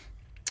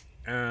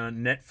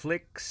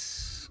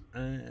 Netflix,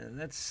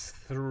 that's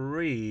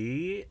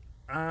 3.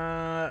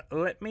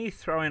 Let me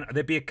throw in,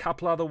 there'd be a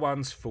couple other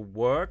ones for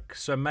work,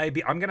 so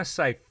maybe I'm going to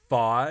say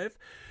 5.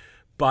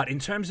 But in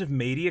terms of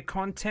media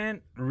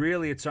content,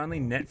 really it's only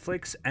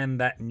Netflix and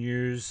that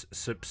news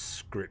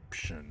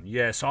subscription.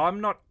 Yeah, so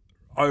I'm not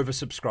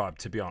oversubscribed,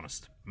 to be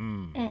honest.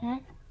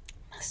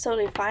 That's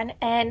totally fine.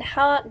 And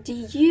how do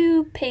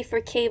you pay for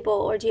cable,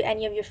 or do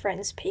any of your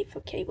friends pay for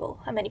cable?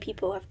 How many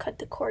people have cut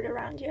the cord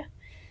around you?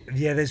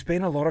 Yeah, there's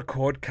been a lot of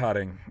cord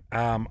cutting.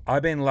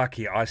 I've been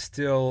lucky. I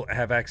still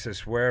have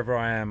access wherever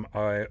I am.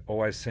 I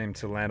always seem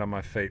to land on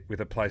my feet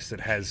with a place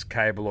that has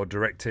cable or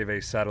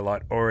DirecTV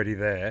satellite already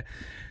there.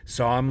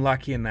 So I'm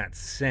lucky in that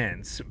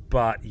sense.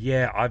 But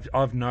yeah,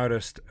 I've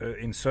noticed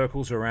in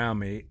circles around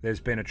me,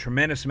 there's been a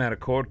tremendous amount of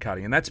cord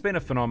cutting. And that's been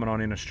a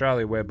phenomenon in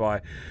Australia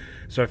whereby,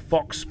 so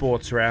Fox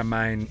Sports are our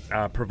main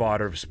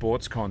provider of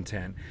sports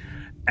content.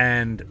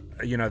 And,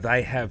 you know,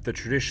 they have the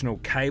traditional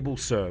cable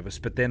service,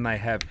 but then they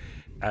have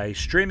a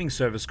streaming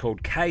service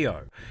called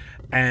Kayo.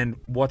 And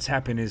what's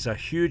happened is a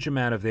huge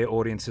amount of their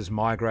audience has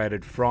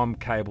migrated from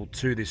cable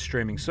to this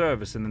streaming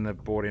service, and then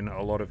they've brought in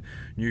a lot of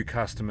new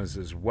customers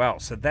as well.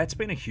 So that's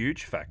been a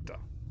huge factor.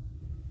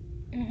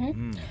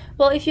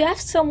 Well, if you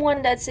ask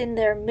someone that's in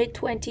their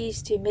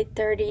mid-20s to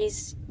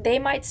mid-30s, they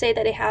might say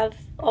that they have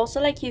also,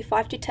 like you,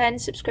 5 to 10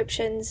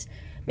 subscriptions,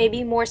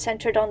 maybe more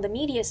centered on the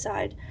media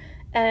side.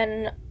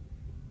 And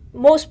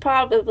most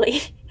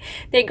probably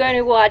they're going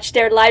to watch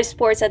their live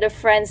sports at a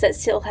friend's that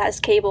still has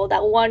cable,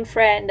 that one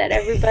friend that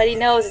everybody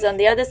knows is on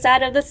the other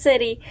side of the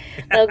city.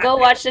 They'll go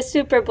watch the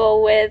Super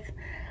Bowl with.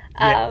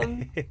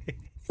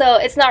 So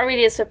it's not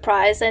really a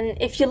surprise.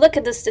 And if you look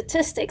at the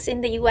statistics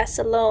in the US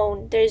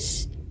alone,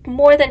 there's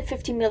more than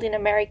 50 million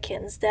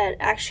Americans that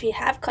actually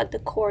have cut the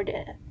cord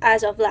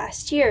as of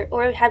last year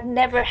or have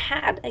never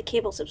had a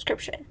cable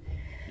subscription.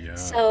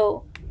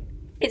 So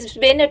it's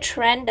been a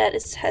trend that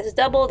has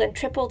doubled and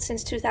tripled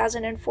since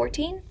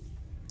 2014,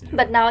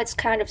 but now it's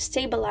kind of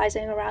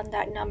stabilizing around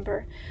that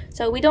number.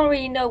 So we don't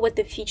really know what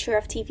the future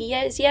of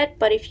TV is yet,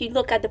 but if you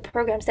look at the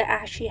programs that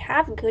actually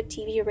have good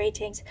TV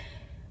ratings,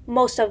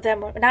 most of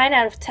them, 9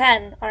 out of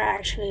 10, are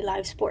actually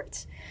live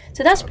sports.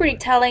 So that's pretty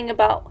telling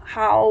about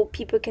how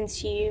people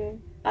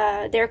consume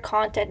their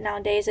content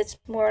nowadays. It's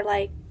more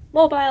like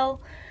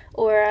mobile,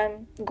 or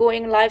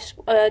going live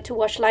to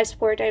watch live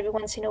sport every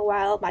once in a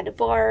while by the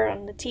bar,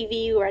 on the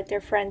TV, or at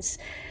their friends,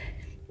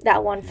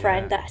 that one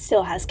friend that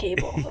still has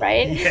cable,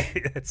 right? Yeah,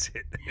 that's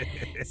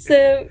it.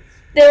 So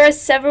there are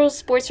several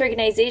sports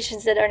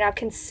organizations that are now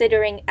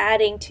considering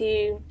adding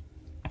to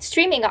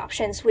streaming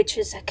options, which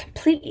is a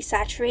completely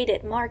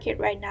saturated market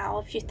right now.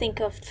 If you think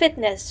of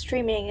fitness,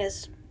 streaming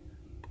is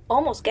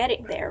almost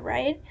getting there,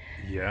 right?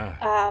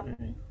 Yeah.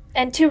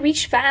 And to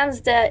reach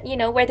fans that, you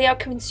know, where they are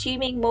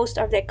consuming most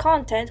of their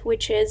content,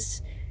 which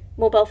is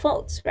mobile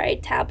phones,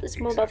 right? Tablets,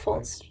 mobile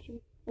phones.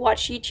 You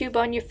watch YouTube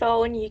on your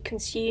phone, you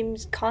consume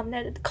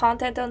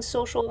content on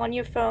social on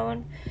your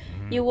phone,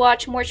 you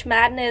watch March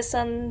Madness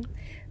on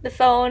the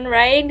phone,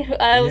 right?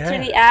 Through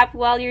the app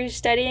while you're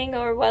studying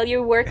or while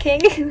you're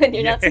working when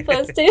you're not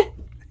supposed to.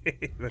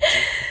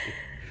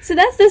 So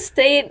that's the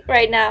state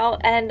right now.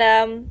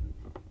 And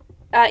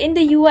in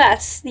the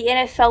US, the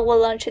NFL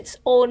will launch its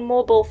own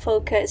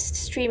mobile-focused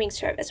streaming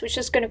service, which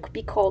is going to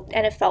be called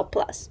NFL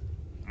Plus.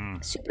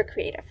 Super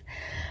creative.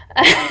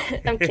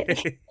 I'm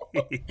kidding.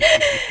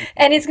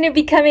 And it's going to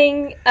be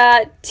coming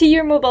to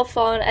your mobile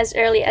phone as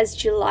early as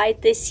July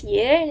this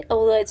year,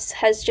 although it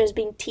has just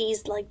been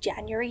teased like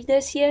January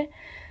this year.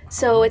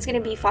 So it's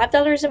going to be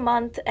 $5 a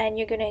month, and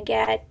you're going to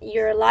get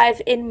your live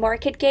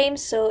in-market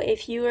games. So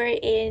if you are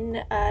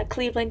in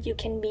Cleveland, you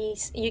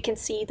can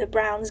see the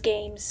Browns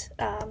games,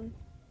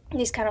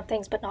 these kind of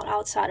things, but not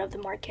outside of the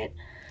market.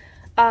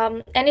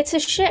 And it's a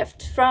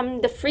shift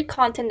from the free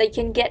content that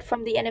you can get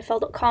from the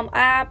NFL.com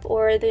app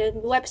or the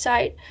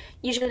website.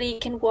 Usually you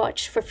can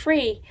watch for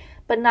free,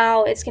 but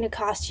now it's going to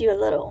cost you a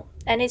little.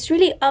 And it's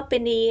really up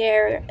in the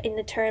air in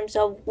the terms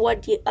of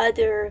what the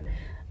other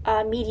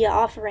media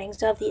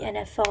offerings of the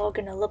NFL are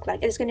going to look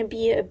like. It's going to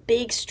be a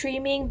big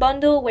streaming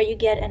bundle where you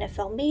get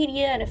NFL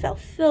media, NFL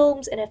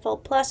films,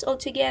 NFL Plus all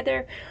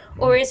together,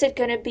 or is it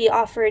going to be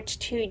offered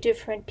to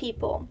different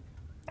people?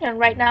 And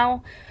right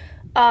now,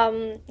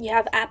 you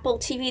have Apple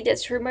TV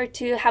that's rumored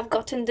to have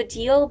gotten the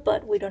deal,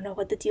 but we don't know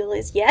what the deal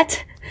is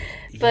yet.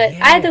 But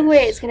either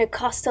way, it's going to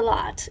cost a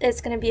lot. It's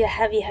going to be a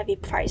heavy, heavy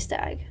price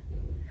tag.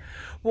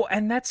 Well,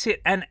 and that's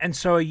it. And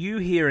so are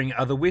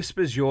the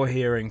whispers you're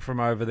hearing from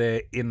over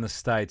there in the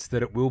States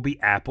that it will be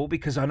Apple?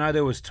 Because I know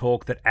there was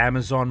talk that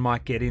Amazon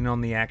might get in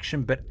on the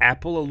action, but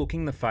Apple are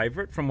looking the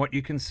favorite from what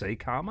you can see,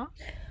 Karma?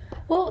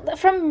 Well,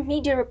 from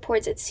media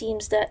reports, it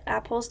seems that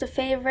Apple's the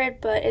favorite,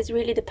 but it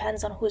really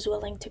depends on who's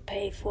willing to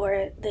pay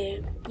for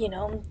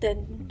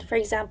for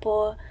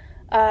example,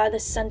 the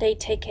Sunday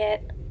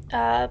Ticket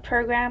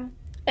program.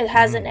 It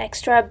has an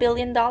extra $1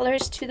 billion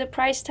to the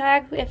price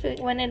tag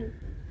when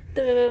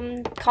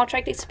the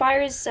contract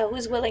expires. So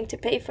who's willing to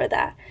pay for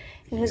that,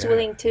 and who's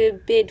willing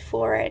to bid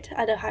for it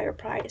at a higher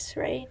price,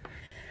 right?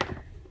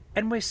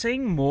 And we're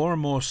seeing more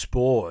and more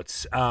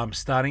sports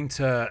starting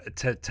to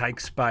take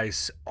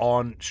space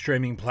on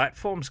streaming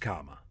platforms,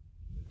 Karma.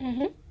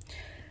 Mm-hmm.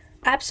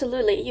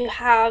 Absolutely. You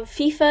have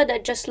FIFA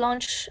that just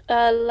launched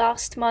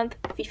last month,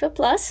 FIFA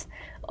Plus,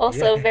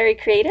 also very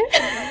creative.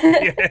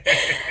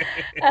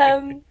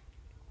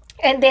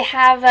 And they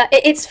have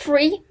it's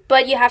free,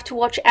 but you have to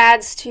watch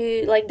ads to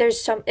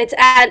it's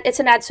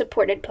an ad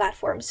supported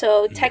platform.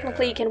 So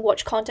technically you can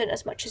watch content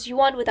as much as you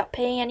want without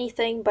paying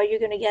anything, but you're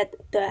going to get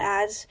the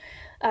ads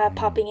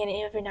popping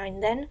in every now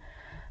and then.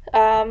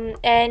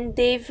 And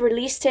they've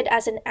released it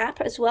as an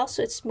app as well,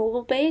 so it's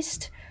mobile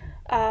based.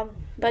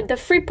 But the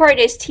free part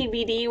is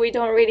TBD. We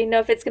don't really know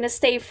if it's going to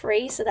stay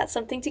free, so that's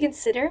something to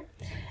consider.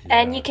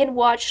 And you can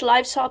watch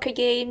live soccer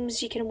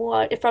games. You can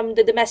watch from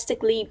the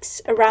domestic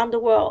leagues around the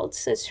world.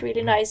 So it's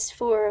really nice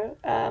for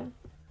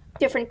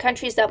different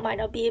countries that might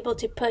not be able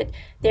to put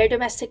their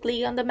domestic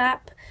league on the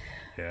map.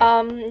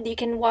 You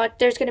can watch.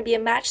 There's going to be a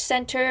match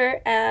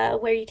center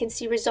where you can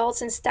see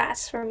results and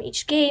stats from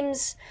each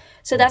games.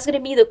 So that's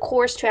going to be the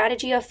core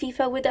strategy of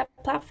FIFA with that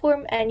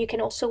platform. And you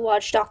can also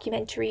watch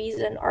documentaries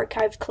and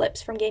archived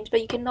clips from games, but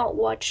you cannot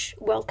watch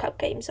World Cup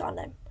games on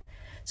them.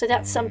 So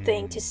that's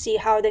something to see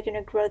how they're going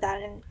to grow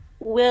that. And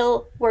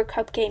will World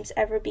Cup games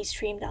ever be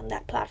streamed on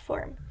that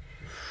platform?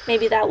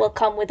 Maybe that will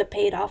come with a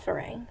paid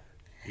offering.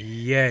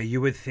 Yeah,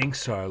 you would think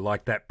so,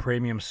 like that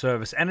premium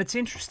service. And it's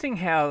interesting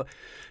how,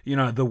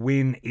 the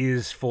win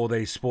is for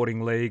these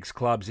sporting leagues,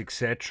 clubs,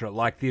 etc.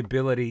 Like the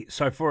ability.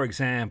 So, for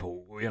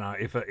example,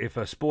 if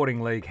a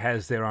sporting league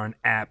has their own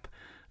app,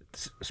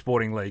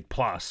 Sporting League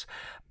Plus,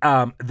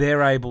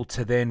 they're able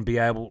to then be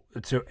able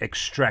to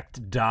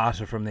extract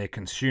data from their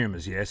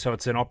consumers. Yeah, so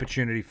it's an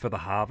opportunity for the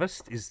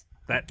harvest. Is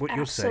that what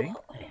you're seeing?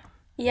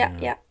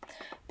 Yeah.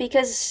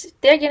 Because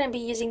they're going to be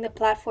using the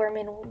platform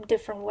in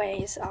different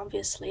ways,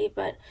 obviously,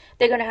 but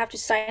they're going to have to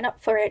sign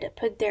up for it,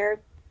 put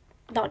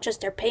not just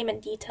their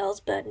payment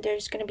details, but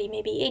there's going to be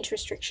maybe age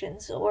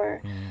restrictions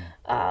or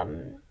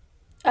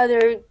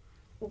other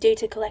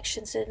data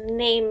collections,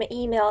 name,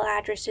 email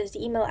addresses.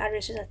 The email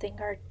addresses, I think,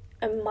 are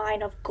a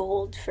mine of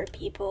gold for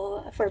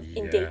people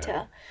in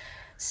data.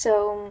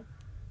 So...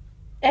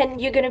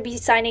 And you're going to be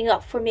signing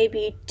up for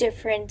maybe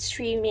different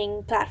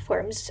streaming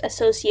platforms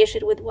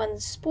associated with one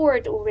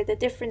sport or with a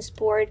different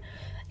sport.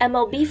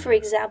 MLB, for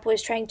example,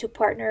 is trying to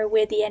partner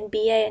with the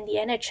NBA and the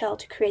NHL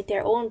to create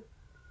their own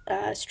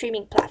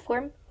streaming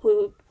platform,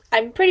 who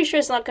I'm pretty sure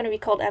is not going to be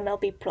called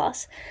MLB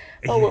Plus,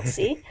 but we'll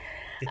see.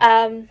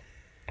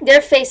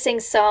 They're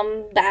facing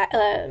some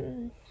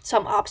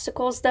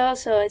obstacles, though,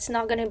 so it's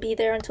not going to be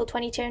there until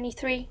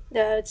 2023.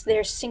 It's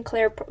their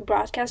Sinclair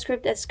Broadcast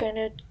Group that's going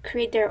to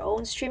create their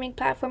own streaming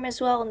platform as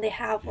well, and they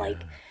have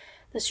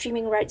the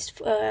streaming rights,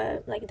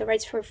 like the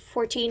rights for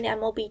 14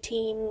 MLB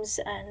teams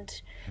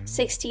and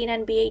 16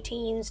 NBA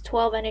teams,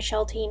 12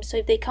 NHL teams. So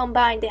if they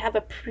combine, they have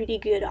a pretty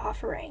good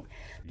offering.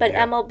 But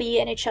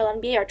MLB,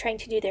 NHL, NBA are trying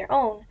to do their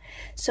own.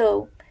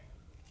 So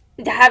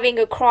having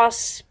a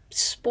cross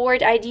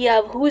sport idea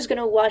of who's going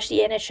to watch the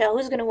NHL,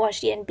 who's going to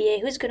watch the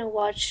NBA, who's going to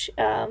watch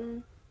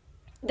the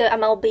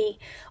MLB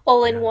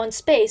all in one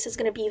space is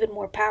going to be even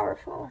more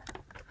powerful.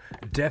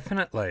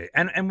 Definitely.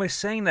 And we're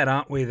seeing that,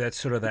 aren't we, that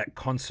sort of that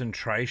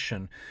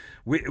concentration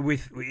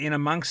with in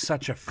amongst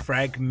such a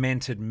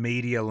fragmented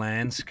media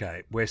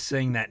landscape. We're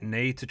seeing that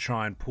need to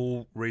try and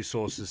pull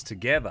resources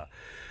together.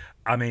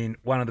 I mean,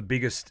 one of the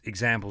biggest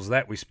examples of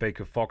that, we speak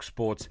of Fox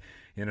Sports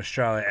in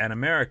Australia and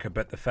America,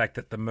 but the fact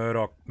that the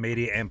Murdoch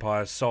media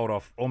empire sold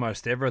off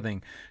almost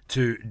everything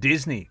to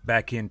Disney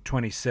back in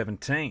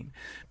 2017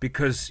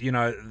 because,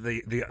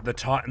 the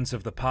titans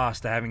of the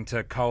past are having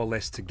to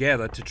coalesce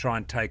together to try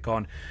and take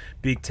on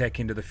big tech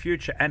into the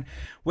future. And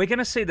we're going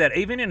to see that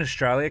even in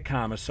Australia,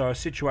 Karma. So a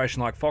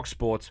situation like Fox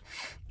Sports,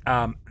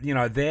 their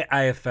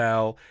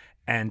AFL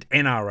and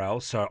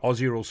NRL, so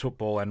Aussie Rules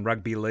Football and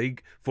Rugby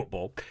League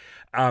Football,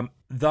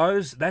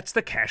 that's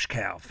the cash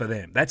cow for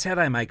them. That's how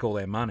they make all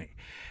their money.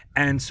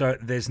 And so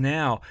there's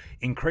now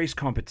increased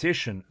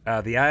competition.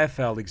 The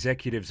AFL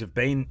executives have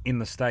been in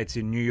the States,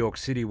 in New York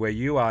City, where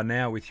you are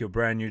now with your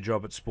brand new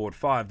job at Sport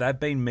 5. They've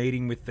been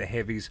meeting with the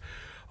heavies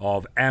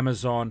of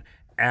Amazon,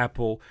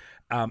 Apple,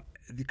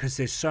 because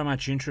there's so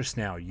much interest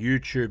now,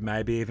 YouTube,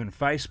 maybe even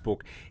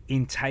Facebook,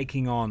 in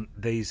taking on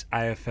these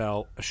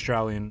AFL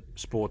Australian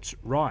sports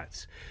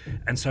rights.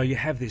 And so you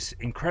have this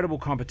incredible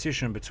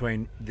competition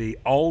between the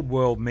old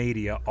world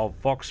media of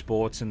Fox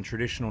Sports and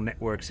traditional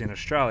networks in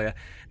Australia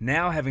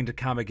now having to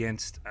come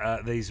against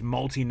these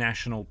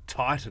multinational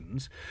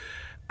titans.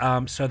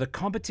 So the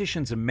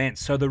competition's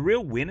immense. So the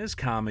real winners,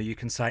 Karma, you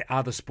can say,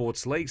 are the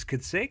sports leagues,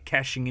 because they're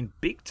cashing in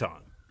big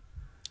time.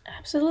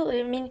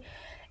 Absolutely. I mean,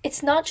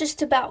 it's not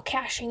just about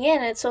cashing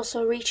in, it's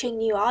also reaching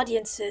new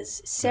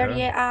audiences.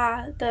 Serie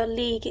A, the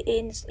league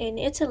in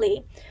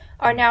Italy,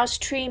 are now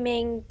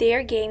streaming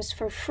their games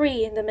for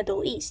free in the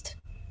Middle East.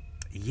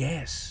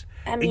 Yes.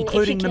 I mean,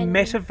 including the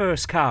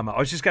metaverse, Karma. I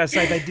was just going to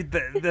say they did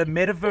the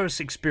metaverse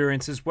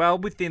experience as well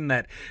within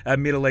that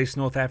Middle East,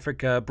 North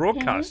Africa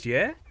broadcast,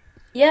 yeah?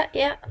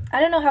 Yeah. I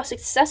don't know how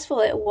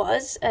successful it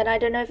was, and I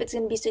don't know if it's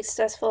going to be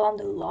successful on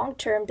the long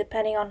term,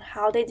 depending on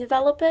how they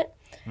develop it,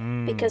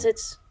 because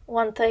it's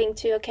one thing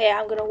to,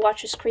 I'm going to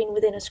watch a screen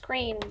within a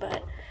screen,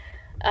 but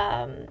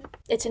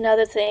it's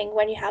another thing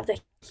when you have the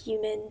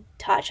human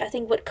touch. I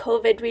think what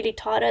COVID really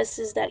taught us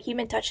is that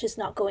human touch is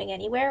not going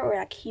anywhere, or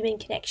like human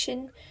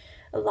connection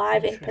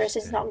live in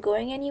person is not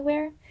going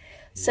anywhere.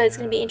 So it's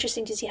going to be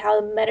interesting to see how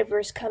the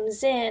metaverse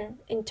comes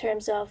in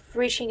terms of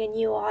reaching a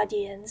new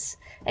audience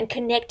and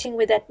connecting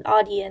with that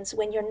audience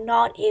when you're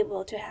not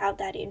able to have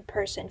that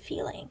in-person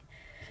feeling.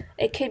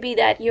 It could be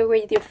that you're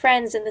with your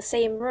friends in the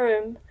same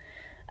room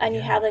and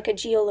you have like a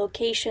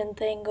geolocation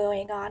thing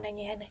going on, and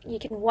you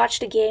can watch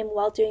the game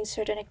while doing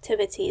certain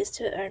activities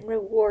to earn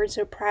rewards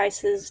or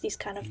prizes, these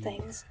kind of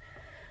things.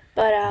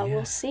 But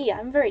we'll see.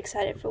 I'm very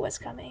excited for what's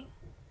coming.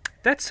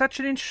 That's such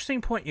an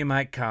interesting point you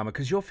make, Karma,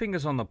 because your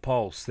finger's on the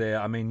pulse there.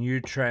 I mean, you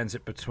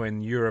transit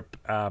between Europe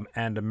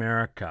and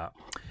America.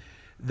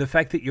 The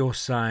fact that you're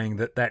saying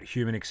that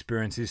human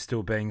experience is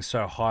still being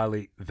so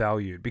highly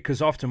valued,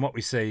 because often what we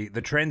see,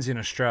 the trends in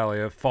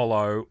Australia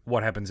follow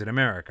what happens in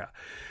America.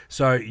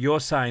 So you're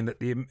saying that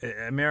the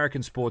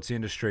American sports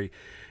industry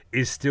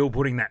is still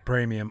putting that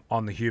premium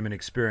on the human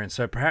experience.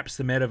 So perhaps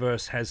the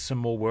metaverse has some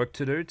more work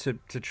to do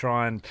to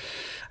try and,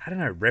 I don't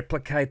know,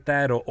 replicate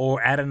that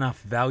or add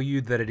enough value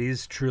that it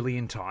is truly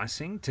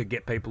enticing to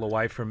get people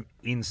away from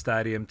in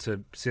stadium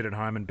to sit at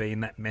home and be in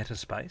that meta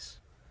space.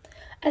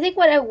 I think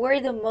what I worry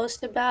the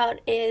most about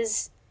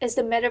is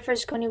the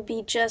metaverse going to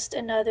be just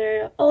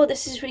another, oh,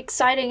 this is really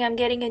exciting, I'm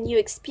getting a new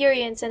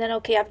experience, and then,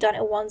 okay, I've done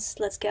it once,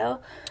 let's go.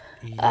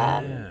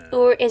 Yeah.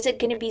 Or is it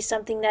going to be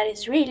something that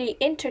is really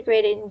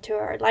integrated into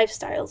our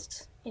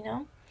lifestyles,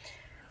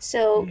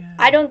 So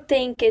I don't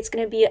think it's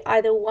going to be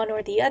either one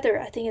or the other.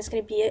 I think it's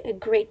going to be a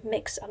great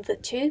mix of the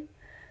two.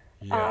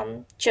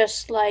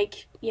 Just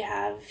like you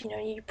have,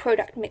 your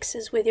product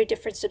mixes with your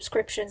different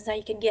subscriptions. Now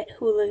you can get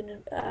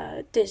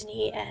Hulu,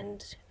 Disney,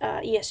 and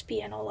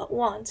ESPN all at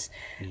once,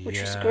 which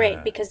is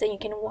great because then you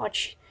can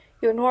watch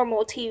your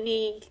normal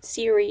TV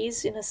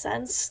series in a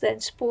sense,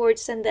 then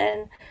sports, and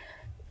then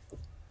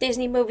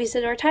Disney movies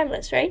that are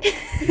timeless, right?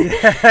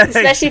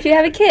 Especially if you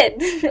have a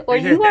kid or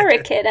you are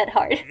a kid at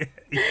heart.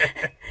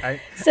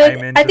 So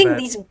I think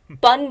these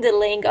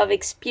bundling of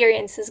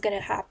experience is going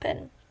to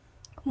happen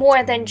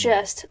more than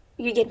just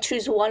you can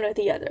choose one or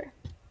the other.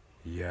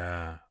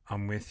 Yeah,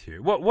 I'm with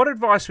you. What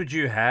advice would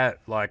you have,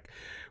 like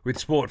with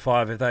Sport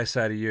 5, if they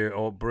say to you,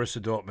 or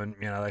Borussia Dortmund,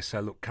 they say,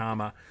 look,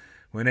 Karma,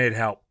 we need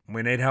help.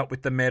 We need help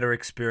with the meta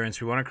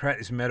experience. We want to create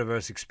this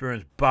metaverse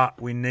experience,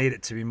 but we need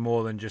it to be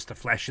more than just a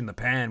flash in the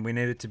pan. We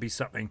need it to be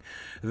something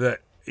that,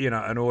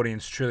 an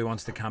audience truly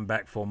wants to come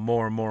back for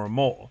more and more and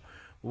more.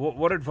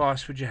 What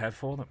advice would you have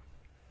for them?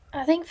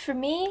 I think for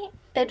me,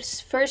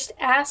 it's first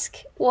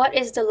ask, what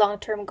is the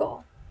long-term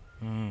goal?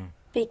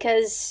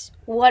 Because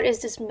what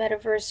is this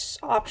metaverse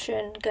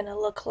option going to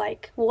look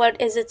like?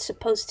 What is it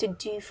supposed to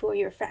do for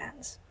your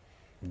fans?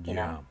 You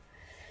know?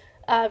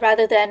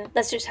 Rather than,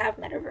 let's just have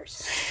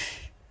metaverse.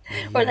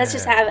 Or let's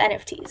just have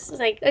NFTs. It's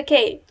like,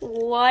 okay,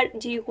 what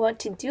do you want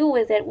to do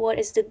with it? What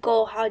is the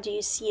goal? How do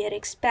you see it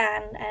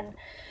expand? And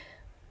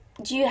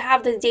do you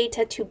have the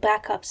data to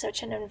back up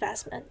such an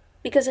investment?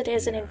 Because it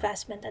is an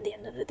investment at the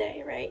end of the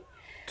day, right?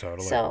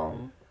 Totally.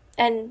 So,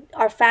 and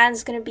are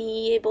fans going to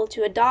be able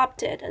to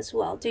adopt it as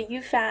well? Do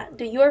your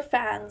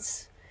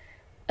fans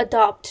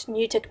adopt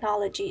new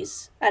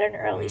technologies at an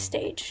early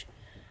stage?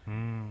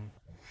 I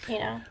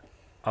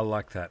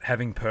like that.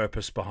 Having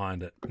purpose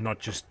behind it, not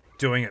just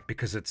doing it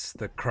because it's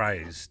the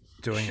craze,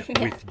 doing it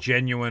with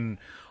genuine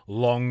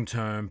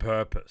long-term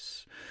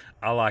purpose.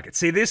 I like it.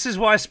 See, this is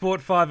why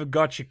Sport 5 have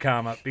got you,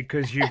 Karma,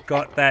 because you've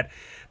got that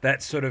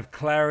sort of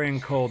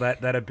clarion call,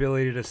 that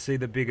ability to see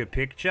the bigger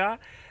picture,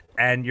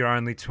 and you're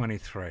only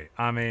 23.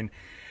 I mean,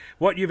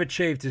 what you've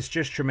achieved is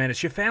just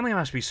tremendous. Your family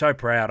must be so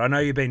proud. I know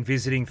you've been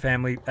visiting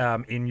family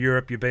in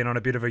Europe. You've been on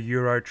a bit of a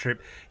Euro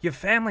trip. Your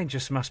family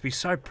just must be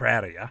so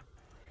proud of you.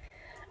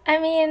 I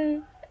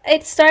mean,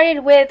 it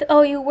started with,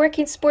 oh, you work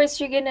in sports,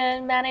 you're going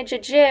to manage a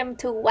gym,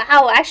 to,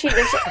 wow, actually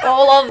there's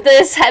all of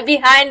this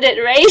behind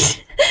it,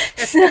 right?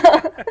 So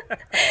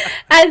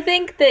I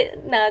think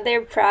that, no,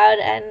 they're proud,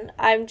 and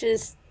I'm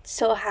just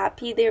so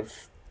happy.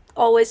 They've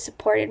always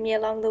supported me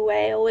along the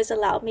way, always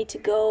allowed me to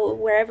go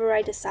wherever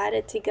I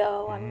decided to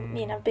go.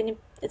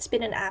 It's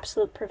been an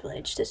absolute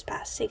privilege this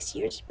past 6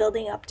 years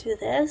building up to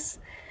this.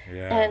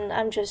 Yeah. And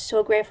I'm just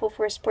so grateful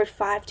for Sport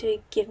 5 to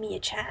give me a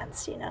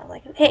chance,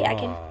 like, hey, I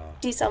can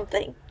do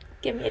something.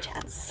 Give me a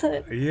chance.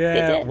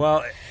 Yeah,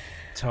 well,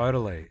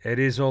 totally. It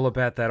is all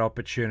about that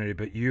opportunity,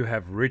 but you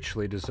have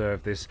richly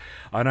deserved this.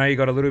 I know you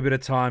got a little bit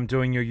of time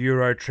doing your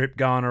Euro trip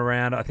going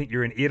around. I think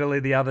you're in Italy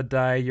the other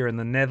day. You're in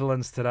the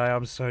Netherlands today.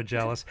 I'm so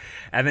jealous.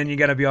 And then you're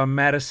going to be on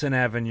Madison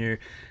Avenue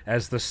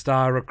as the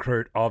star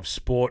recruit of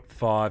Sport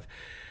 5.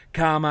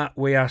 Karma,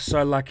 we are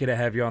so lucky to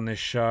have you on this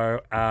show.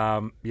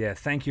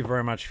 Thank you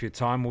very much for your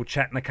time. We'll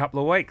chat in a couple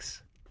of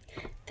weeks.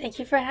 Thank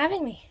you for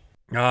having me.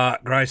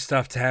 Great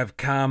stuff to have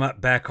Karma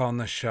back on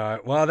the show.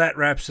 Well, that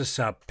wraps us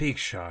up. Big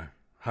show.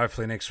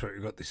 Hopefully next week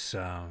we've got this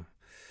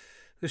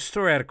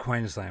story out of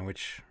Queensland,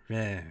 which,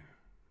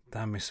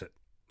 don't miss it.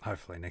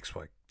 Hopefully next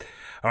week.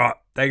 All right.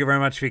 Thank you very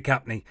much for your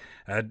company.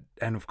 And,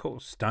 of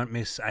course, don't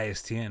miss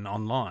ASTN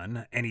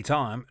online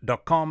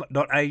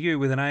anytime.com.au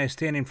with an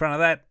ASTN in front of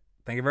that.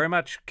 Thank you very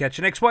much. Catch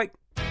you next week.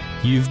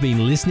 You've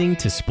been listening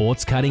to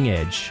Sports Cutting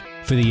Edge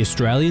for the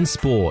Australian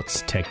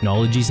Sports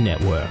Technologies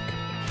Network.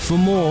 For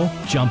more,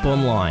 jump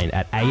online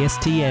at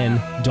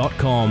astn.com.au.